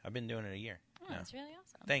 Yeah, I've been doing it a year. Oh, now. that's really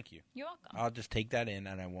awesome. Thank you. You're welcome. I'll just take that in,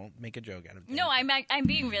 and I won't make a joke out of it. No, I'm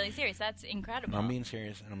being really serious. That's incredible. I'm being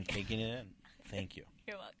serious, and I'm taking it in. Thank you.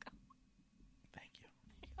 You're welcome. Thank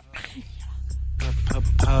you.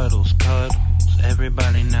 Puddles, puddles,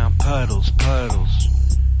 everybody now puddles, puddles.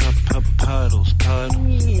 Puddles, puddles.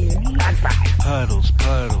 Puddles,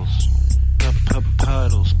 puddles.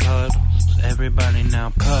 Puddles, puddles, everybody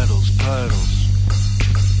now puddles, puddles.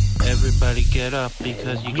 Everybody get up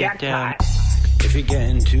because you get down. If you're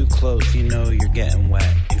getting too close, you know you're getting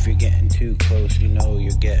wet. If you're getting too close, you know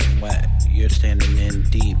you're getting wet. You're standing in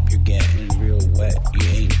deep, you're getting real wet. You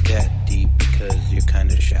ain't that deep because you're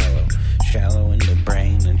kind of shallow. Shallow in the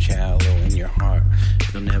brain and shallow in your heart.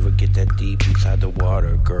 You'll never get that deep inside the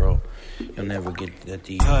water, girl. You'll never get that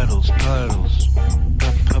deep. Puddles, puddles.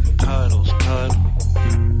 Puddles, puddles.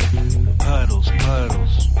 Puddles,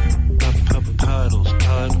 puddles. Puddles, puddles.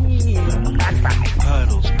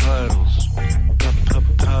 Puddles, puddles.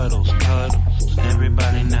 Puddles, puddles.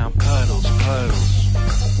 Everybody now puddles, puddles.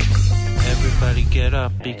 Everybody get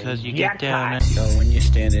up because you get down. Yo, when you're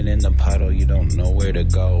standing in the puddle, you don't know where to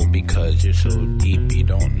go because you're so deep. You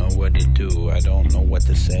don't know what to do. I don't know what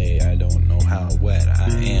to say. I don't know how wet I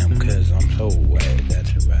am because I'm so wet. That's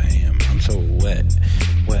who I am. I'm so wet.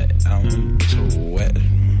 I'm so wet.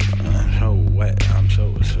 I'm so wet. I'm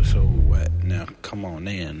so wet. Now, come on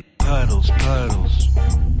in. Puddles, puddles.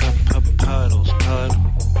 Puddles, puddles.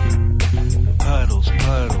 Puddles,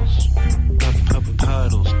 puddles.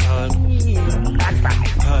 Puddles, puddles.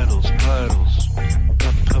 Puddles, puddles.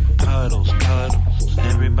 Puddles, puddles.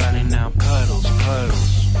 Everybody now puddles,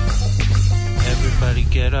 puddles. Everybody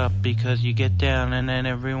get up because you get down and then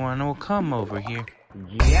everyone will come over here.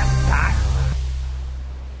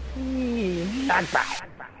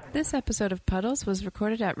 This episode of Puddles was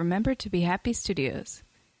recorded at Remember to Be Happy Studios.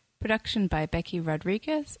 Production by Becky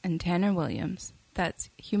Rodriguez and Tanner Williams. That's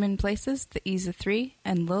Human Places, The Ease of 3,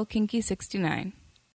 and Lil Kinky 69.